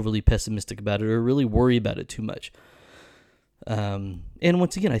cautious or overly pessimistic about it or really worry about it too much. And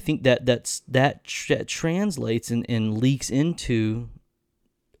once again, I think that translates and leaks into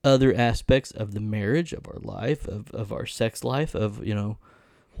other aspects of the marriage, of our life, of our sex life, of,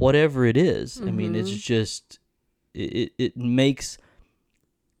 whatever it is. I mean, it's just, it makes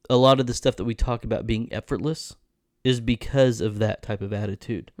a lot of the stuff that we talk about being effortless is because of that type of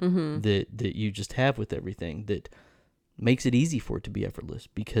attitude that you just have with everything that makes it easy for it to be effortless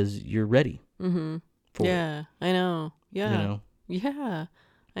because you're ready for it. I know. Yeah. Yeah,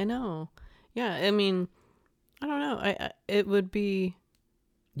 I know. Yeah, I mean, I don't know. It would be...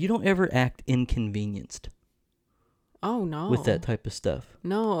 You don't ever act inconvenienced. Oh, no. With that type of stuff.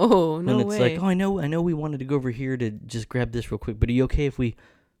 No way. When it's like, oh, I know we wanted to go over here to just grab this real quick, but are you okay if we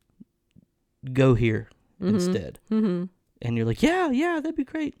go here instead? And you're like, yeah, that'd be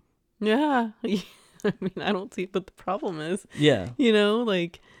great. Yeah. I mean, I don't see what the problem is. Yeah.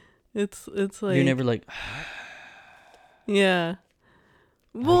 Like, it's like... You're never like... Yeah.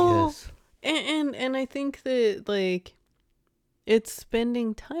 Well, and I think that, like, it's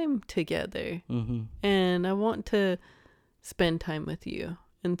spending time together. And I want to spend time with you.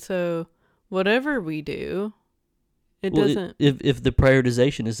 And so whatever we do, doesn't... If the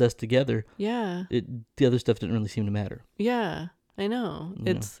prioritization is us together, yeah, the other stuff doesn't really seem to matter. Yeah, I know.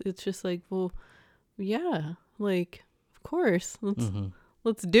 It's just like, well, yeah, like, of course,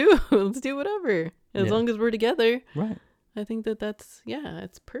 let's do whatever as long as we're together. Right. I think that's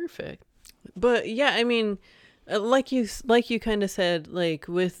it's perfect. But yeah, I mean, like you kind of said, like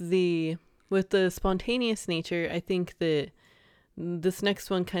with the spontaneous nature, I think that this next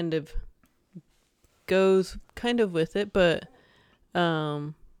one kind of goes kind of with it, but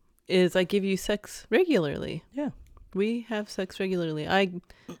is I give you sex regularly. Yeah. We have sex regularly.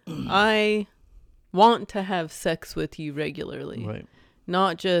 I want to have sex with you regularly. Right.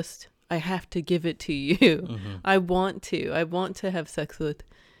 not just I have to give it to you. Mm-hmm. I want to have sex with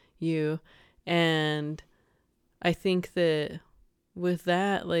you. And I think that with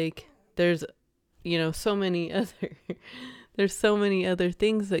that, like, there's, you know, so many other there's so many other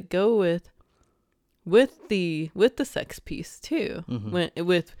things that go with the sex piece too. Mm-hmm.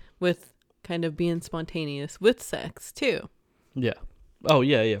 With kind of being spontaneous with sex too. Yeah. Oh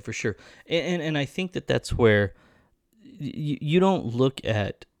yeah, for sure. And I think that that's where you don't look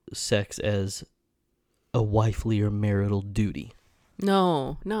at sex as a wifely or marital duty.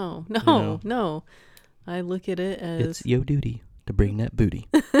 No. You know? No. I look at it as It's your duty to bring that booty.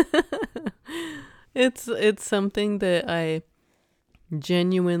 it's something that I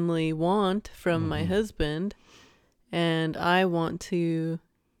genuinely want from my Mm-hmm. husband, and I want to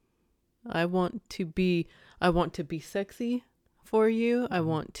be sexy for you. I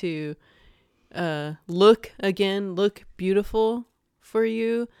want to look beautiful for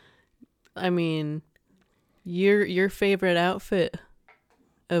you. I mean, your favorite outfit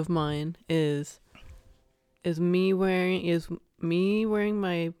of mine is me wearing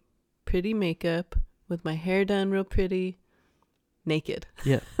my pretty makeup with my hair done real pretty, naked.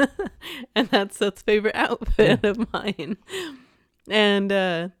 Yeah. And that's Seth's favorite outfit of mine. And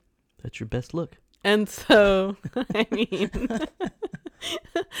That's your best look. and so I mean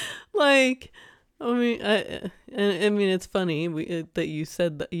like I mean it's funny that you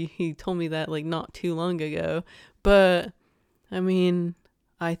said that he told me that like not too long ago, but I mean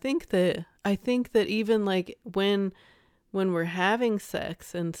I think that even like when we're having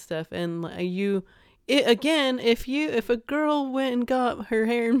sex and stuff, and like again, if a girl went and got her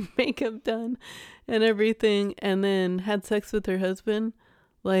hair and makeup done and everything and then had sex with her husband,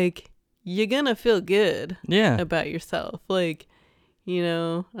 like, you're gonna feel good about yourself. Like, you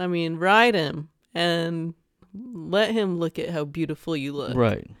know, I mean, ride him and let him look at how beautiful you look.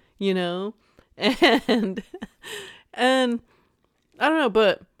 Right. You know? And I don't know,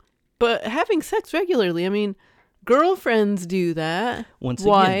 but having sex regularly, I mean, girlfriends do that.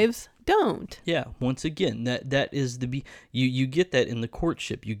 Wives don't. Yeah, once again, that is you get that in the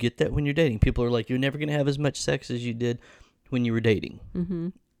courtship. You get that when you're dating. People are like, you're never going to have as much sex as you did when you were dating. Mm-hmm.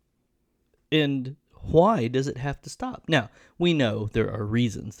 And why does it have to stop? Now, we know there are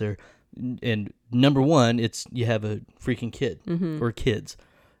reasons there. And number one, it's you have a freaking kid or kids.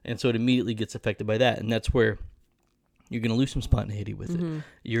 And so it immediately gets affected by that. And that's where you're going to lose some spontaneity with it.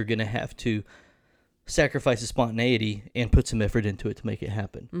 You're going to have to sacrifice the spontaneity and put some effort into it to make it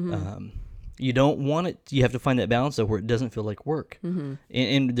happen. You don't want it. You have to find that balance though, where it doesn't feel like work.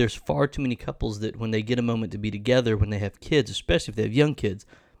 And there's far too many couples that when they get a moment to be together, when they have kids, especially if they have young kids,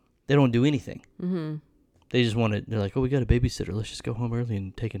 they don't do anything. They just want to. They're like, oh, we got a babysitter. Let's just go home early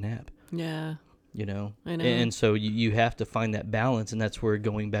and take a nap. Yeah. You know. I know. And so you have to find that balance, and that's where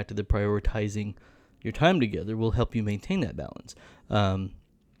going back to the prioritizing your time together will help you maintain that balance.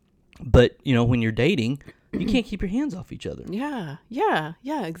 But, you know, when you're dating, you can't keep your hands off each other. Yeah,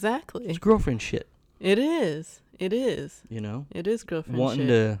 exactly. It's girlfriend shit. It is. You know? It is girlfriend wanting shit.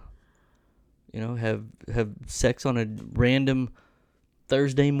 to, you know, have sex on a random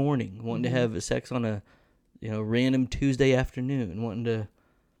Thursday morning. Wanting to have sex on a, you know, random Tuesday afternoon. Wanting to,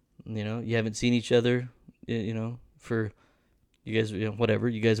 you know, you haven't seen each other, you know, for, you guys, you know, whatever.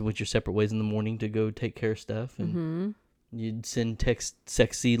 You guys went your separate ways in the morning to go take care of stuff. And you'd send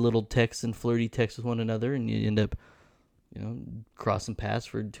sexy little texts and flirty texts with one another, and you end up, you know, crossing paths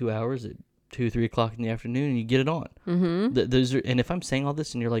for 2 hours at 2-3 o'clock in the afternoon, and you get it on. Those are, and if I'm saying all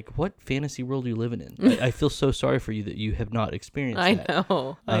this, and you're like, "What fantasy world are you living in?" I feel so sorry for you that you have not experienced that. I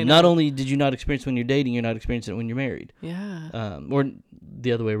know. Not only did you not experience it when you're dating, you're not experiencing it when you're married. Yeah. Or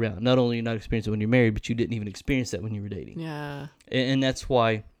the other way around. Not only are you not experiencing it when you're married, but you didn't even experience that when you were dating. Yeah. And that's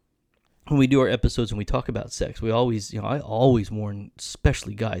why, when we do our episodes and we talk about sex, we always, you know, I always warn,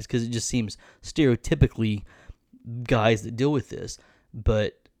 especially guys, because it just seems stereotypically guys that deal with this.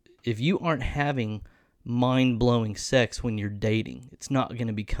 But if you aren't having mind-blowing sex when you're dating, it's not going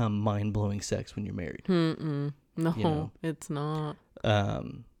to become mind-blowing sex when you're married. No, you know? It's not.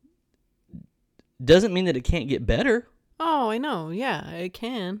 Doesn't mean that it can't get better. Oh, I know. Yeah, it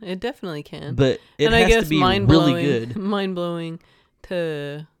can. It definitely can. But it and has I guess to be really good. Mind-blowing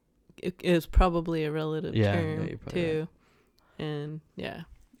to is probably a relative term too. Right. And yeah.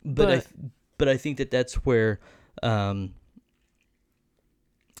 But I think that's where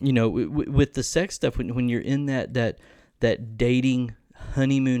you know, with the sex stuff, when you're in that dating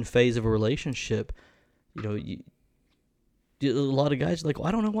honeymoon phase of a relationship, you know, a lot of guys are like, well,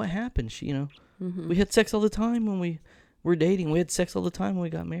 I don't know what happened. You know, we had sex all the time when we were dating. We had sex all the time when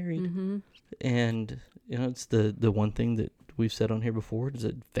we got married. And, you know, it's the one thing that we've said on here before. It's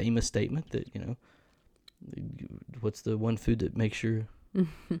a famous statement that, what's the one food that makes a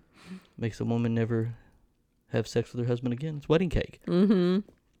woman never have sex with her husband again? It's wedding cake. Mm-hmm.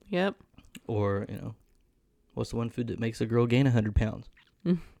 Yep. Or, what's the one food that makes a girl gain 100 pounds?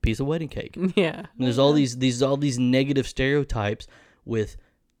 Piece of wedding cake. Yeah. And there's all these negative stereotypes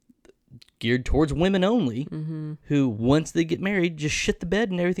geared towards women only, who once they get married just shit the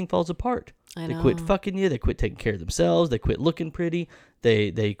bed and everything falls apart. They quit fucking you. They quit taking care of themselves. They quit looking pretty.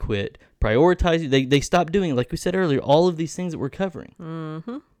 They quit prioritizing. They stop doing, like we said earlier, all of these things that we're covering.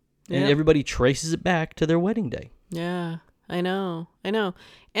 Mm-hmm. And everybody traces it back to their wedding day. Yeah, I know.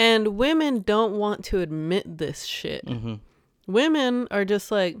 And women don't want to admit this shit. Mm-hmm. Women are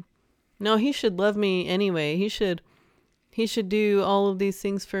just like, no, he should love me anyway. He should do all of these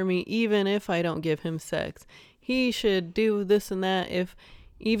things for me, even if I don't give him sex. He should do this and that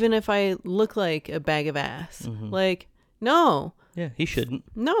even if I look like a bag of ass. Mm-hmm. Like, no. Yeah, he shouldn't.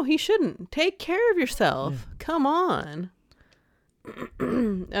 No, he shouldn't. Take care of yourself. Yeah. Come on.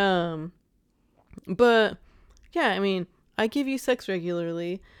 But yeah, I mean, I give you sex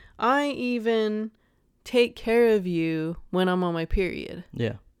regularly. I even take care of you when I'm on my period.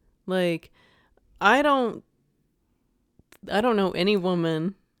 Yeah. Like, I don't know any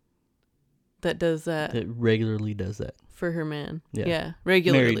woman that does that. That regularly does that. For her man. Yeah. Yeah,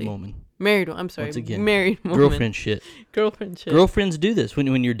 regularly. Married woman. I'm sorry. Once again, married woman. Girlfriend shit. Girlfriends do this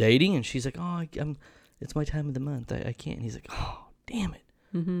when you're dating and she's like, oh, it's my time of the month. I can't. And he's like, oh, damn it.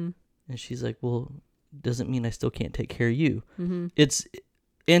 Mm-hmm. And she's like, well, doesn't mean I still can't take care of you. Mm-hmm.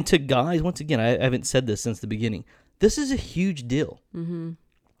 And to guys, once again, I haven't said this since the beginning. This is a huge deal. Mm-hmm.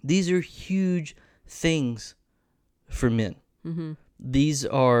 These are huge things for men. Mm-hmm. These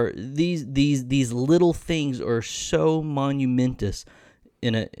little things are so monumental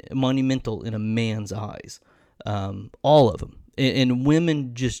in a man's eyes. All of them. And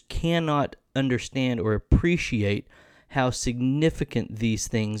women just cannot understand or appreciate how significant these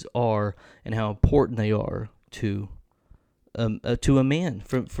things are and how important they are to a man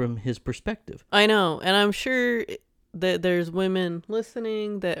from his perspective. I know, and I'm sure that there's women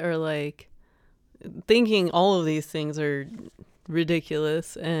listening that are like thinking all of these things are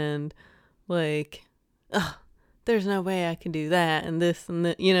ridiculous and like, oh, there's no way I can do that and this and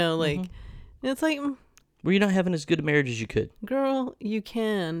that, like, it's like, well, you're not having as good a marriage as you could. Girl, you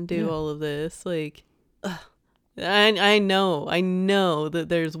can do all of this. Like, I know that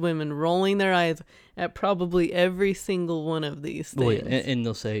there's women rolling their eyes at probably every single one of these things. Well, yeah, and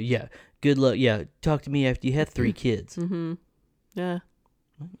they'll say, yeah, good luck. Yeah, talk to me after you had 3 kids. Mm-hmm. Yeah.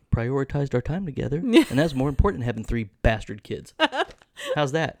 Prioritized our time together. And that's more important than having 3 bastard kids.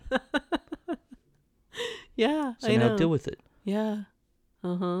 How's that? Yeah, so I know. Deal with it. Yeah.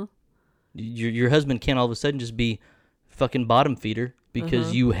 Uh-huh. Your husband can't all of a sudden just be fucking bottom feeder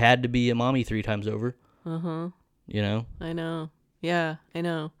because you had to be a mommy 3 times over. Uh-huh. I know. Yeah, I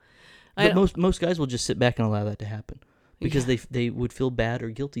know. But most guys will just sit back and allow that to happen because they would feel bad or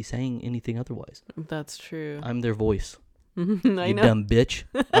guilty saying anything otherwise. That's true. I'm their voice. I you know. Dumb bitch.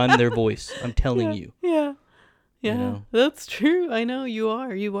 I'm their voice. I'm telling you. Yeah. Yeah. That's true. I know you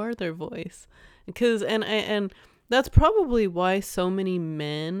are. You are their voice. Because and that's probably why so many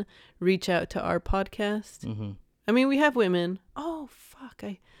men reach out to our podcast. Mm-hmm. I mean, we have women. Oh, fuck.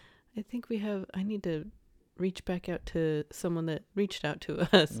 I think I need to reach back out to someone that reached out to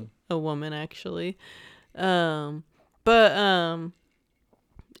us. A woman, actually. Anyway,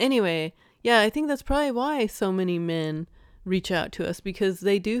 yeah, I think that's probably why so many men reach out to us, because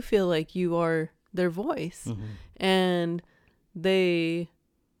they do feel like you are their voice. And they're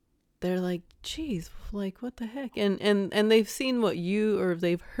like, geez, like, what the heck? And they've seen what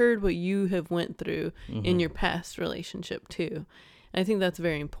they've heard what you have went through in your past relationship too. I think that's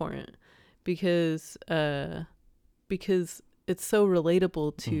very important because it's so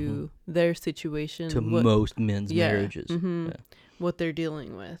relatable to their situation, to most men's marriages. Yeah. What they're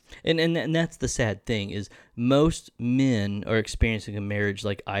dealing with. And that's the sad thing is most men are experiencing a marriage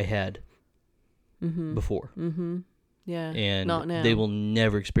like I had before. Yeah. And not now. they will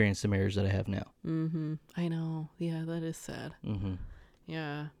never experience the marriage that I have now. I know. Yeah, that is sad.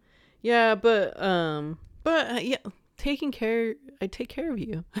 Yeah. Yeah, but yeah, I take care of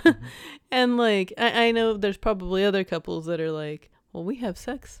you. And like, I know there's probably other couples that are like, well, we have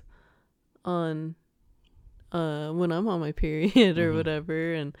sex on when I'm on my period or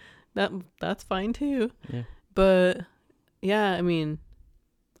whatever, and that's fine too. Yeah. But yeah, I mean,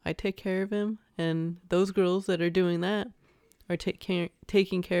 I take care of him, and those girls that are doing that are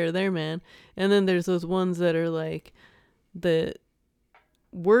taking care of their man. And then there's those ones that are like, that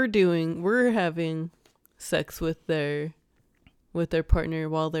we're having sex with their with their partner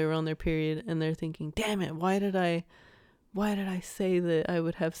while they were on their period, and they're thinking, damn it, why did I say that I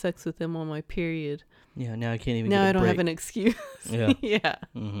would have sex with them on my period? Yeah, now I can't even Now get a I don't break. have an excuse. Yeah. Yeah.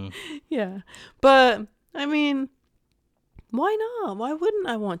 Mm-hmm. Yeah. But I mean, why not? Why wouldn't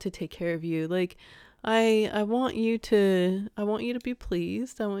I want to take care of you? Like, I want you to be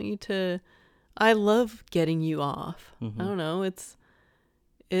pleased. I love getting you off. Mm-hmm. I don't know.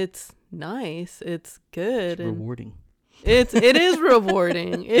 It's nice. It's good. It's rewarding. It is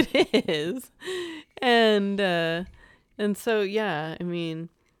rewarding. It is. And so, yeah, I mean,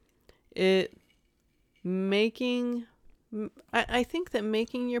 I think that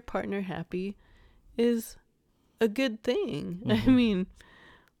making your partner happy is a good thing. Mm-hmm. I mean,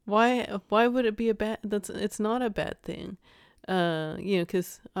 why would it be it's not a bad thing.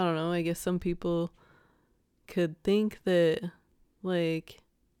 Because I don't know, I guess some people could think that, like,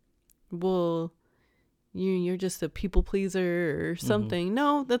 well, you're just a people pleaser or something. Mm-hmm.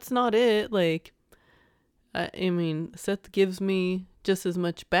 No, that's not it. Like, I mean, Seth gives me just as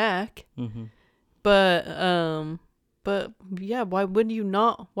much back. Mm-hmm. But yeah, why wouldn't you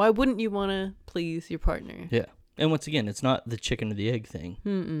want to please your partner? Yeah. And once again, it's not the chicken or the egg thing.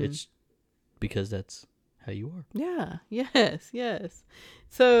 Mm-mm. It's because that's how you are. Yeah. Yes.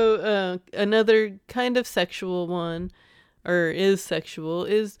 So another kind of sexual one, or is sexual,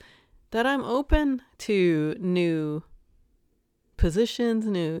 is that I'm open to new positions,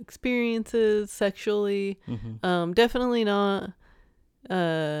 new experiences sexually. Mm-hmm. Definitely not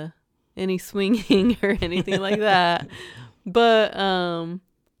any swinging or anything like that. But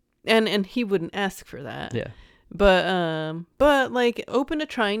and he wouldn't ask for that. Yeah. But like, open to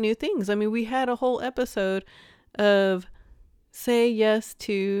trying new things. I mean, we had a whole episode of say yes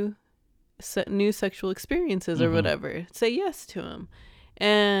to new sexual experiences or Mm-hmm. whatever. Say yes to them.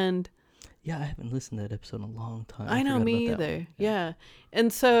 And Yeah, I haven't listened to that episode in a long time. I know, forgot me about that either. one. Yeah.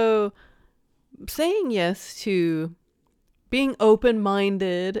 And so saying yes to being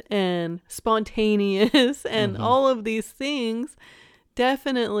open-minded and spontaneous and Mm-hmm. all of these things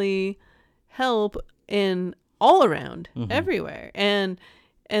definitely help in all around, Mm-hmm. everywhere. And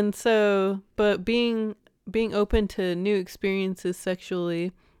so, but being open to new experiences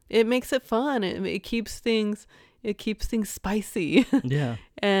sexually, it makes it fun. It keeps things spicy. Yeah.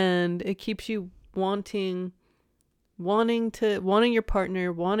 And it keeps you wanting your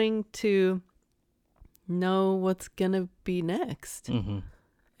partner, wanting to know what's gonna be next. Mm-hmm.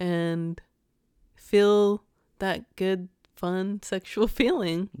 And feel that good, fun sexual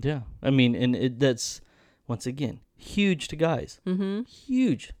feeling. Yeah. I mean, and that's, once again, huge to guys. Mm-hmm.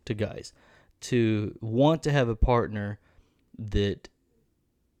 Huge to guys to want to have a partner that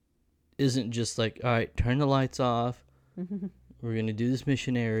isn't just like, all right, turn the lights off. We're going to do this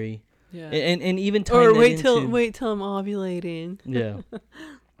missionary. Yeah. And even tying Or that wait into, till I'm ovulating. Yeah.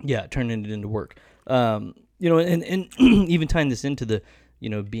 Yeah, turning it into work. And even tying this into the,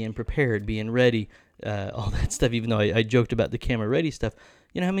 being prepared, being ready, all that stuff, even though I joked about the camera ready stuff.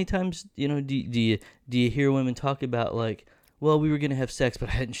 How many times, do you hear women talk about, like, well, we were going to have sex, but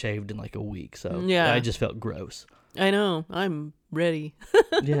I hadn't shaved in like a week, so Yeah. I just felt gross. I know. I'm ready.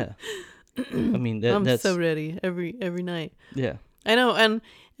 Yeah. I mean, I'm that's so ready every night. Yeah. I know.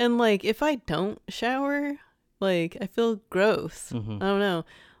 And like, if I don't shower, like, I feel gross. Mm-hmm. I don't know.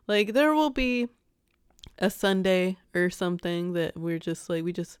 Like, there will be a Sunday or something that we're just like,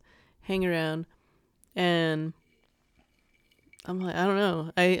 we just hang around, and I'm like, I don't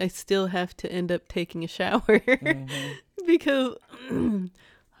know. I still have to end up taking a shower Mm-hmm. because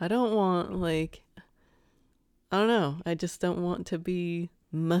I don't want, like, I don't know. I just don't want to be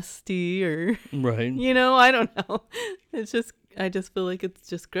musty or, Right. I don't know. I just feel like it's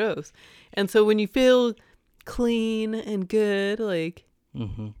just gross. And so when you feel clean and good, like,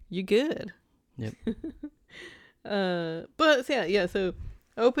 Mm-hmm. you're good. Yep. But yeah. So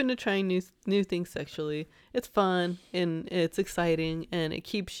open to trying new things sexually. It's fun and it's exciting, and it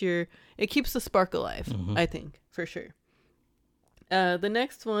keeps the spark alive. Mm-hmm. I think, for sure. The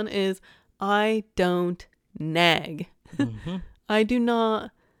next one is, I don't nag. Mm-hmm. I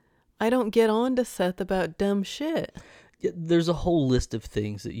don't get on to Seth about dumb shit. Yeah, there's a whole list of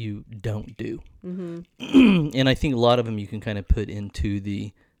things that you don't do. Mm-hmm. And I think a lot of them you can kind of put into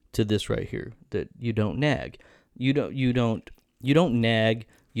to this right here, that you don't nag. You don't nag,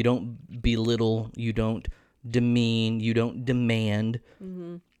 you don't belittle, you don't demean, you don't demand,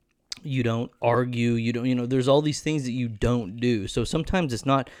 Mm-hmm. you don't argue, you don't, there's all these things that you don't do. So sometimes it's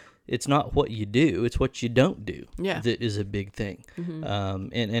not what you do, it's what you don't do. Yeah. That is a big thing. Mm-hmm.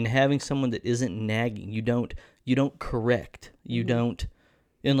 And having someone that isn't nagging, you don't correct, you Mm-hmm. don't,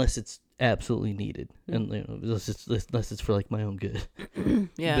 unless it's absolutely needed, and unless it's for like my own good.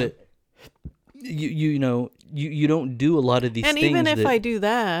 Yeah. But you know you don't do a lot of these and things. And even if I do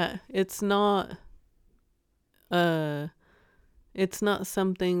that, it's not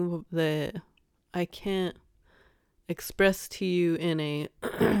something that I can't express to you in a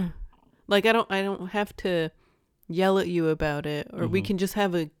like I don't have to yell at you about it, or we can just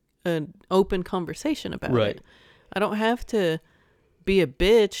have an open conversation about it. I don't have to be a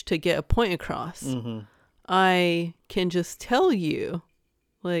bitch to get a point across. I can just tell you,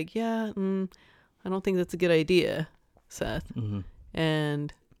 like, yeah, I don't think that's a good idea, Seth.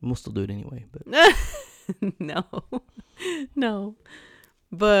 And we'll still do it anyway, but no,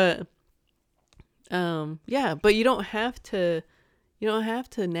 but yeah, but you don't have to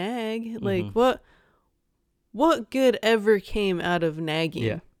nag. Like, what good ever came out of nagging?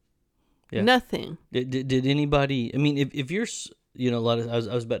 Yeah. Nothing. Did anybody? I mean, if you're, a lot of. I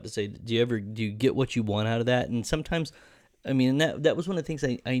was about to say, do you get what you want out of that? And sometimes, I mean, that was one of the things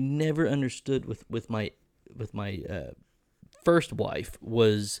I never understood with my first wife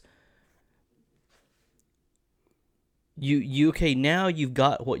was. You okay? Now you've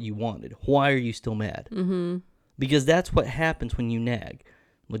got what you wanted. Why are you still mad? Because that's what happens when you nag.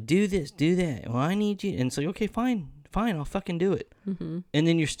 Well, do this, do that. Well, I need you, and it's like, okay, fine, I'll fucking do it. And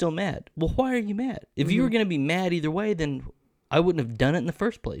then you're still mad. Well, why are you mad? If you were gonna be mad either way, then I wouldn't have done it in the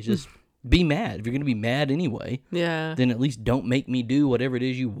first place. Just be mad. If you're gonna be mad anyway, then at least don't make me do whatever it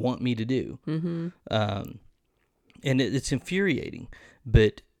is you want me to do. And it's infuriating,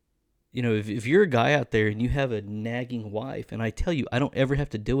 but. If you're a guy out there and you have a nagging wife, and I tell you, I don't ever have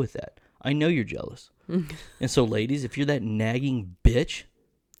to deal with that. I know you're jealous. And so, ladies, if you're that nagging bitch,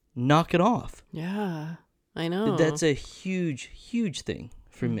 knock it off. Yeah, I know. That's a huge, huge thing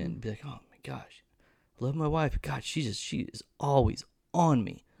for men. Be like, oh my gosh, I love my wife. God, she is always on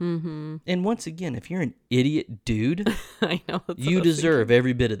me. And once again, if you're an idiot dude, I know you deserve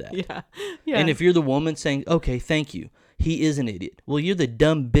every bit of that. Yeah. And if you're the woman saying, okay, thank you. He is an idiot. Well, you're the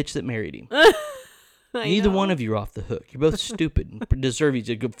dumb bitch that married him. Neither one of you are off the hook. You're both stupid and deserve each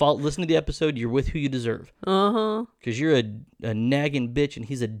other. Listen to the episode. You're with who you deserve. Because you're a nagging bitch and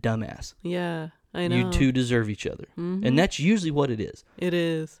he's a dumbass. Yeah, I know. You two deserve each other. And that's usually what it is. It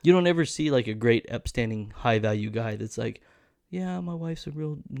is. You don't ever see like a great, upstanding, high-value guy that's like, yeah, my wife's a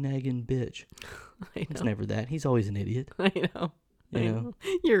real nagging bitch. I know. It's never that. He's always an idiot. I know. I know.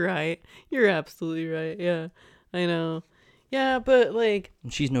 You're right. You're absolutely right. Yeah, I know. Yeah, but like...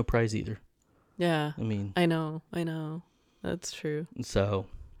 And she's no prize either. Yeah. I mean... I know. That's true. So...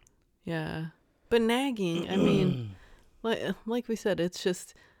 Yeah. But nagging, I mean, like we said, it's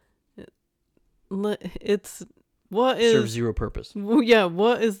just... It's... What is... Serves zero purpose. Yeah,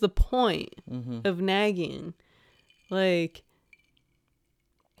 what is the point of nagging? Like...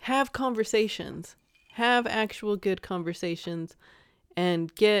 Have conversations. Have actual good conversations.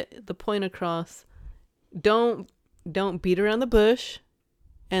 And get the point across. Don't beat around the bush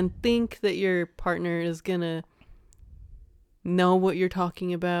and think that your partner is gonna know what you're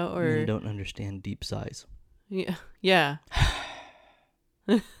talking about, or you don't understand deep sighs. Yeah.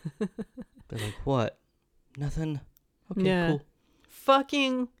 They're like, what? Nothing. Okay, cool.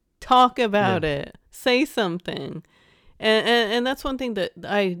 Fucking talk about it. Say something. And that's one thing that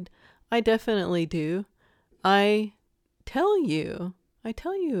I definitely do. I tell you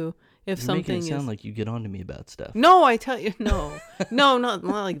if You're something making it sound like you get on to me about stuff. No, I tell you, no, not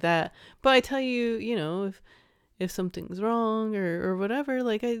like that. But I tell you, if something's wrong or whatever,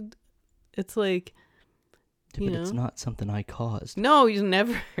 like it's like, but it's not something I caused. No, you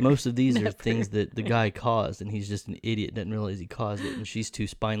never. Most of these are things that the guy caused, and he's just an idiot, doesn't realize he caused it, and she's too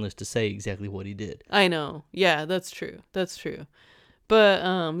spineless to say exactly what he did. I know. Yeah, that's true. But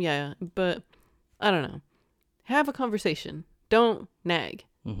yeah, but I don't know. Have a conversation. Don't nag.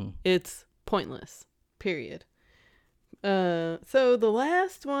 It's pointless. Period. So the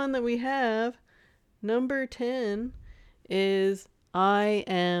last one that we have, number 10, is I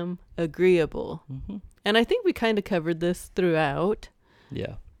am agreeable. And I think we kind of covered this throughout.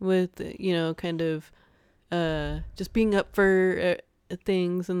 Yeah. With, kind of just being up for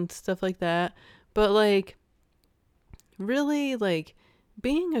things and stuff like that. But, like, really, like,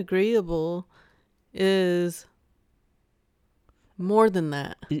 being agreeable is more than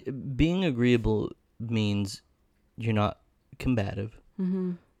that. Being agreeable means you're not combative.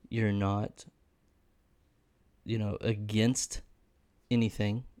 You're not, against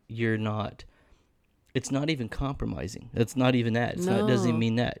anything. You're not... It's not even compromising. It's not even that. It doesn't even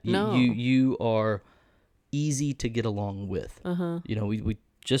mean that. You are easy to get along with. We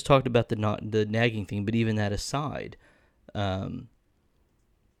just talked about the nagging thing, but even that aside,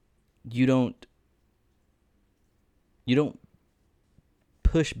 you don't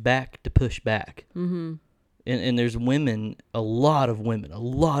push back to push back. Mm-hmm. And there's women, a lot of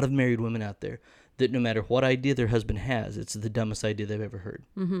married women out there that no matter what idea their husband has, it's the dumbest idea they've ever heard.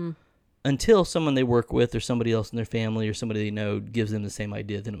 Mm-hmm. Until someone they work with or somebody else in their family or somebody they know gives them the same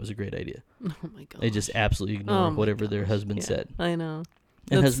idea, then it was a great idea. Oh my god. They just absolutely ignore whatever their husband said. I know.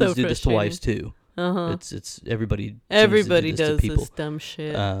 And That's husbands so do this to wives too. Uh-huh. It's everybody. Everybody does does this dumb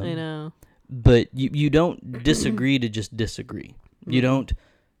shit. I know. But you don't disagree to just disagree. You don't.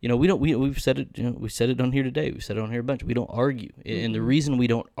 We've said it. We said it on here today. We've said it on here a bunch. We don't argue, and the reason we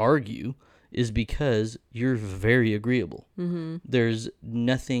don't argue is because you're very agreeable. Mm-hmm. There's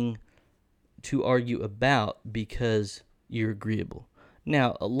nothing to argue about because you're agreeable.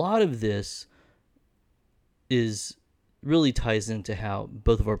 Now, a lot of this really ties into how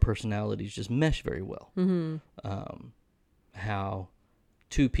both of our personalities just mesh very well. Mm-hmm. How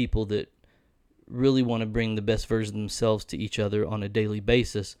two people that really want to bring the best version of themselves to each other on a daily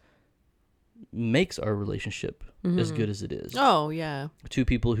basis makes our relationship as good as it is. Oh, yeah. Two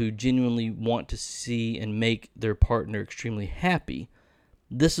people who genuinely want to see and make their partner extremely happy.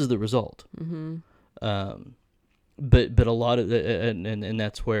 This is the result. Mm-hmm. But a lot of and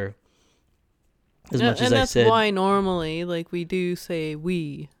that's where, as much as I said, that's why normally we do say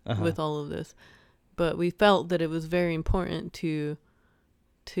we with all of this, but we felt that it was very important to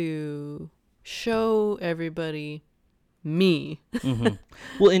show everybody me. Mm-hmm.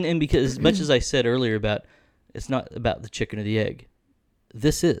 Well, and because as much as I said earlier about it's not about the chicken or the egg,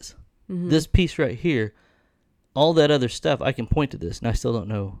 this is this piece right here. All that other stuff, I can point to this, and I still don't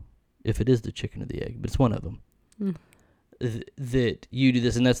know if it is the chicken or the egg, but it's one of them. That you do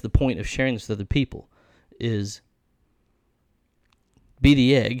this, and that's the point of sharing this with other people, is be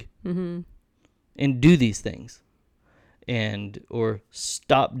the egg and do these things, or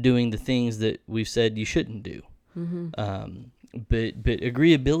stop doing the things that we've said you shouldn't do. But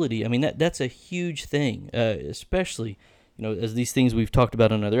agreeability, I mean, that's a huge thing, especially, as these things we've talked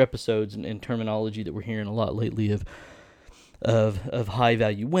about on other episodes and terminology that we're hearing a lot lately of high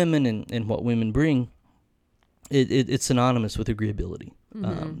value women and what women bring. It's synonymous with agreeability.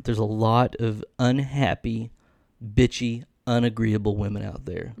 There's a lot of unhappy, bitchy, unagreeable women out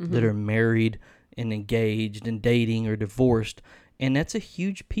there that are married and engaged and dating or divorced, and that's a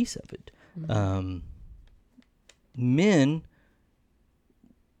huge piece of it. Men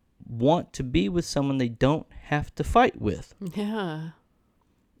want to be with someone they don't have to fight with. Yeah.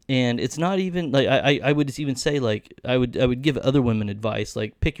 And it's not even I would even say I would give other women advice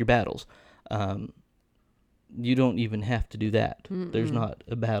pick your battles. You don't even have to do that. There's not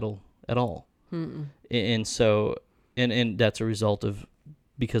a battle at all. And so and that's a result of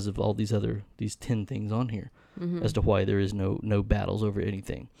because of all these 10 things on here as to why there is no battles over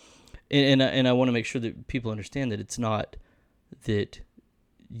anything. And I want to make sure that people understand that it's not that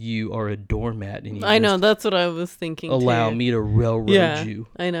you are a doormat and you I know, that's what I was thinking allow too. me to railroad you.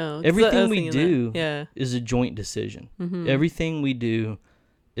 I know. Everything we do is a joint decision. Everything we do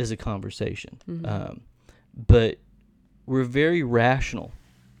is a conversation. But we're very rational.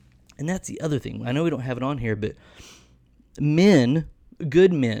 And that's the other thing. I know we don't have it on here, but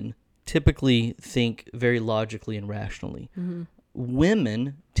good men, typically think very logically and rationally.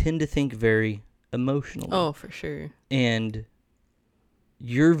 Women tend to think very emotionally. Oh, for sure. And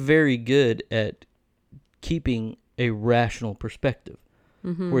you're very good at keeping a rational perspective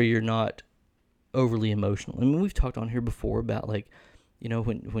where you're not overly emotional. I mean, we've talked on here before about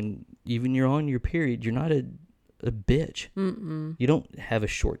when even you're on your period, you're not a bitch. You don't have a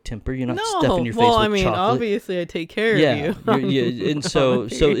short temper. You're not stuffing your face with chocolate. Well, I mean, obviously I take care of you. And so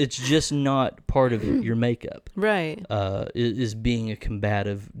it's just not part of your makeup. Right. Is being a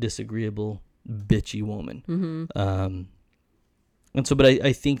combative, disagreeable, bitchy woman. And so, but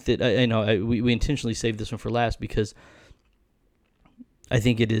I think that I know we intentionally saved this one for last because I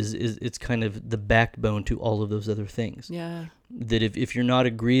think it's kind of the backbone to all of those other things. Yeah. That if you're not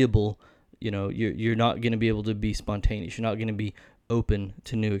agreeable, you're not going to be able to be spontaneous. You're not going to be open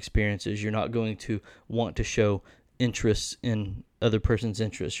to new experiences. You're not going to want to show interest in other person's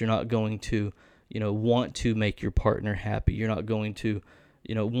interests. You're not going to, want to make your partner happy. You're not going to,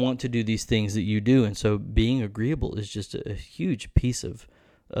 want to do these things that you do. And so being agreeable is just a huge piece of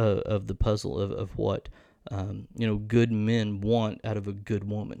the puzzle of what, good men want out of a good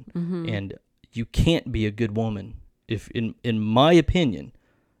woman. And you can't be a good woman if, in my opinion,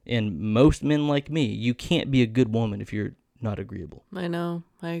 and most men like me, you can't be a good woman if you're not agreeable. I know.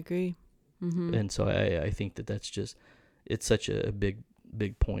 I agree. And so I think that's just, it's such a big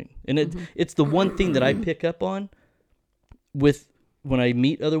point. And it's the one thing that I pick up on with when I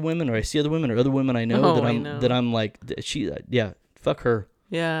meet other women or I see other women or other women I know that I'm like, fuck her.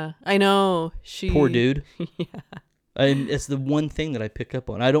 Yeah, I know. Poor dude. Yeah. And it's the one thing that I pick up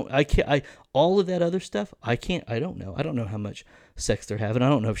on. All of that other stuff, I don't know. I don't know how much sex they're having. I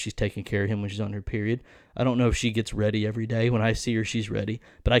don't know if she's taking care of him when she's on her period. I don't know if she gets ready every day. When I see her, she's ready.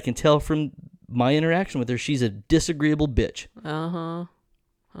 But I can tell from my interaction with her, she's a disagreeable bitch.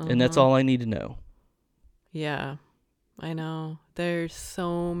 And that's all I need to know. Yeah, I know. There's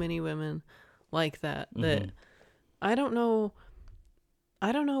so many women like that I don't know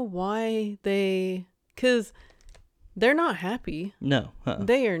why because they're not happy. No.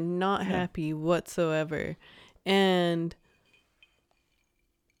 They are not happy whatsoever. And,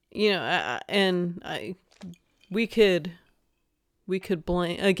 we could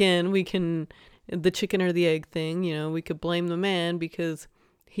blame, again, the chicken or the egg thing, we could blame the man because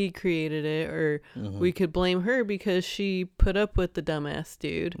he created it, or we could blame her because she put up with the dumbass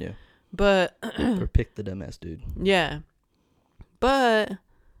dude. Yeah. But or pick the dumbass dude. Yeah. But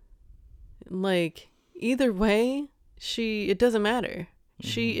like either way, it doesn't matter.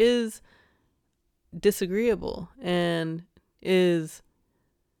 She is disagreeable and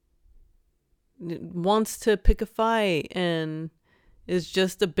wants to pick a fight and is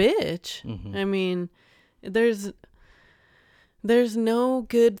just a bitch. I mean, there's no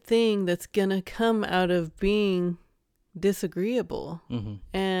good thing that's gonna come out of being disagreeable.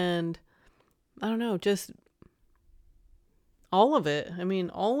 And I don't know, just all of it. I mean,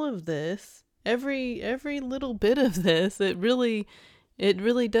 all of this, every little bit of this, it really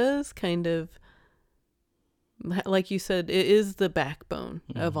does kind of, like you said, it is the backbone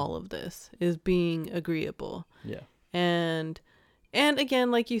of all of this, is being agreeable. Yeah. And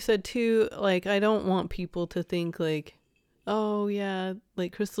again, like you said too, like, I don't want people to think like, oh yeah,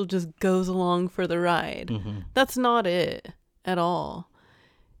 like Crystal just goes along for the ride. That's not it at all.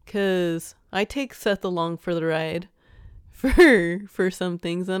 'Cause I take Seth along for the ride for some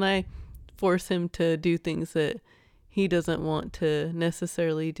things, and I force him to do things that he doesn't want to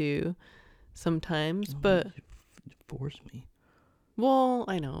necessarily do sometimes. But force me. Well,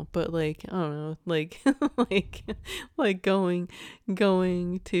 I know, but like, I don't know, like like going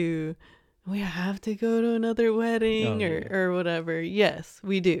to, we have to go to another wedding or whatever. Yes,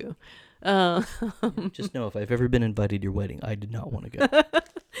 we do. Just know, if I've ever been invited to your wedding, I did not want to go.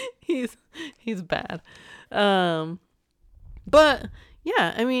 He's bad. But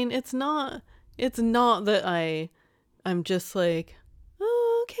yeah, I mean, it's not that I'm just like,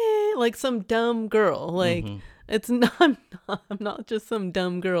 oh, okay, like some dumb girl. Like, it's not, I'm not just some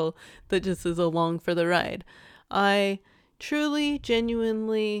dumb girl that just is along for the ride. I truly,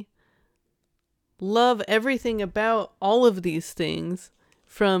 genuinely love everything about all of these things,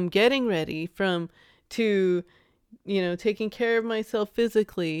 from getting ready, to taking care of myself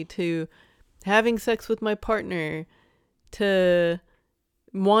physically, to having sex with my partner, to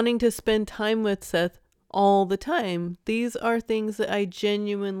wanting to spend time with Seth all the time. These are things that I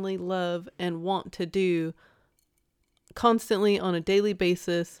genuinely love and want to do constantly, on a daily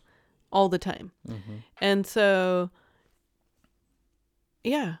basis, all the time. And so,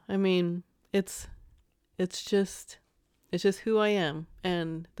 yeah, I mean, it's just who I am,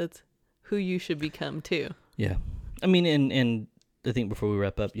 and that's who you should become too. Yeah. I mean, and I think before we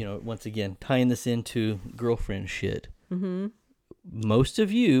wrap up, once again, tying this into girlfriend shit. Most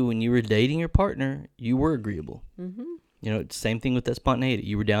of you, when you were dating your partner, you were agreeable. Same thing with that spontaneity.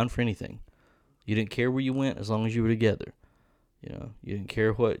 You were down for anything. You didn't care where you went as long as you were together. You didn't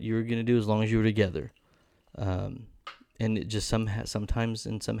care what you were going to do as long as you were together. And it just sometimes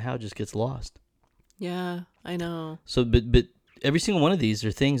and somehow just gets lost. Yeah, I know. So, but every single one of these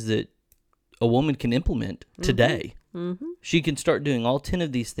are things that a woman can implement today. She can start doing all 10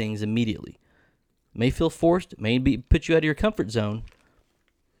 of these things immediately. May feel forced, may put you out of your comfort zone.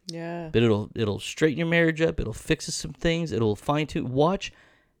 Yeah. But it'll straighten your marriage up. It'll fix some things. It'll fine tune. Watch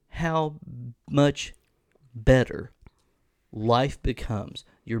how much better life becomes,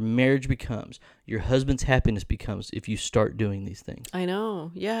 your marriage becomes, your husband's happiness becomes if you start doing these things. I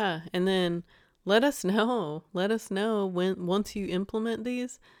know. Yeah. And then let us know when, once you implement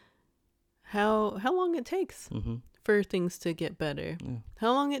these, how long it takes for things to get better. Yeah.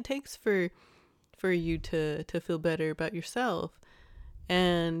 How long it takes for you to feel better about yourself,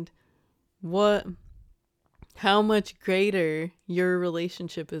 and how much greater your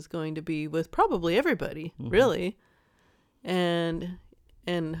relationship is going to be with probably everybody, really. And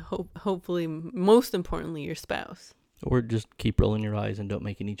hopefully, most importantly, your spouse. Or just keep rolling your eyes and don't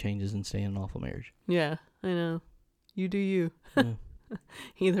make any changes and stay in an awful marriage. Yeah, I know. You do you. Yeah.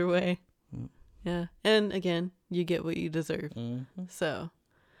 Either way. Yeah. And again, you get what you deserve. Mm-hmm. So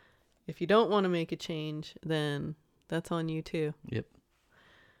if you don't want to make a change, then that's on you too. Yep.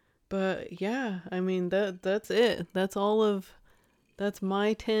 But yeah, I mean, that's it. That's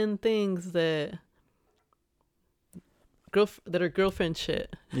my 10 things that are girlfriend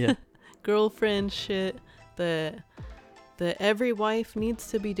shit. Yeah. Girlfriend shit that every wife needs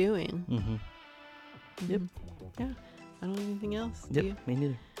to be doing. Mm-hmm. Yep. Yeah. I don't have anything else. Yep. Do you? Me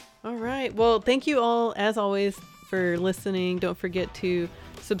neither. All right. Well, thank you all, as always, for listening. Don't forget to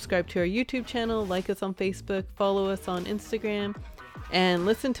subscribe to our YouTube channel, like us on Facebook, follow us on Instagram, and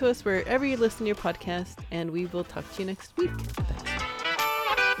listen to us wherever you listen to your podcast. And we will talk to you next week.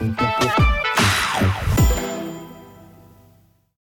 Thanks.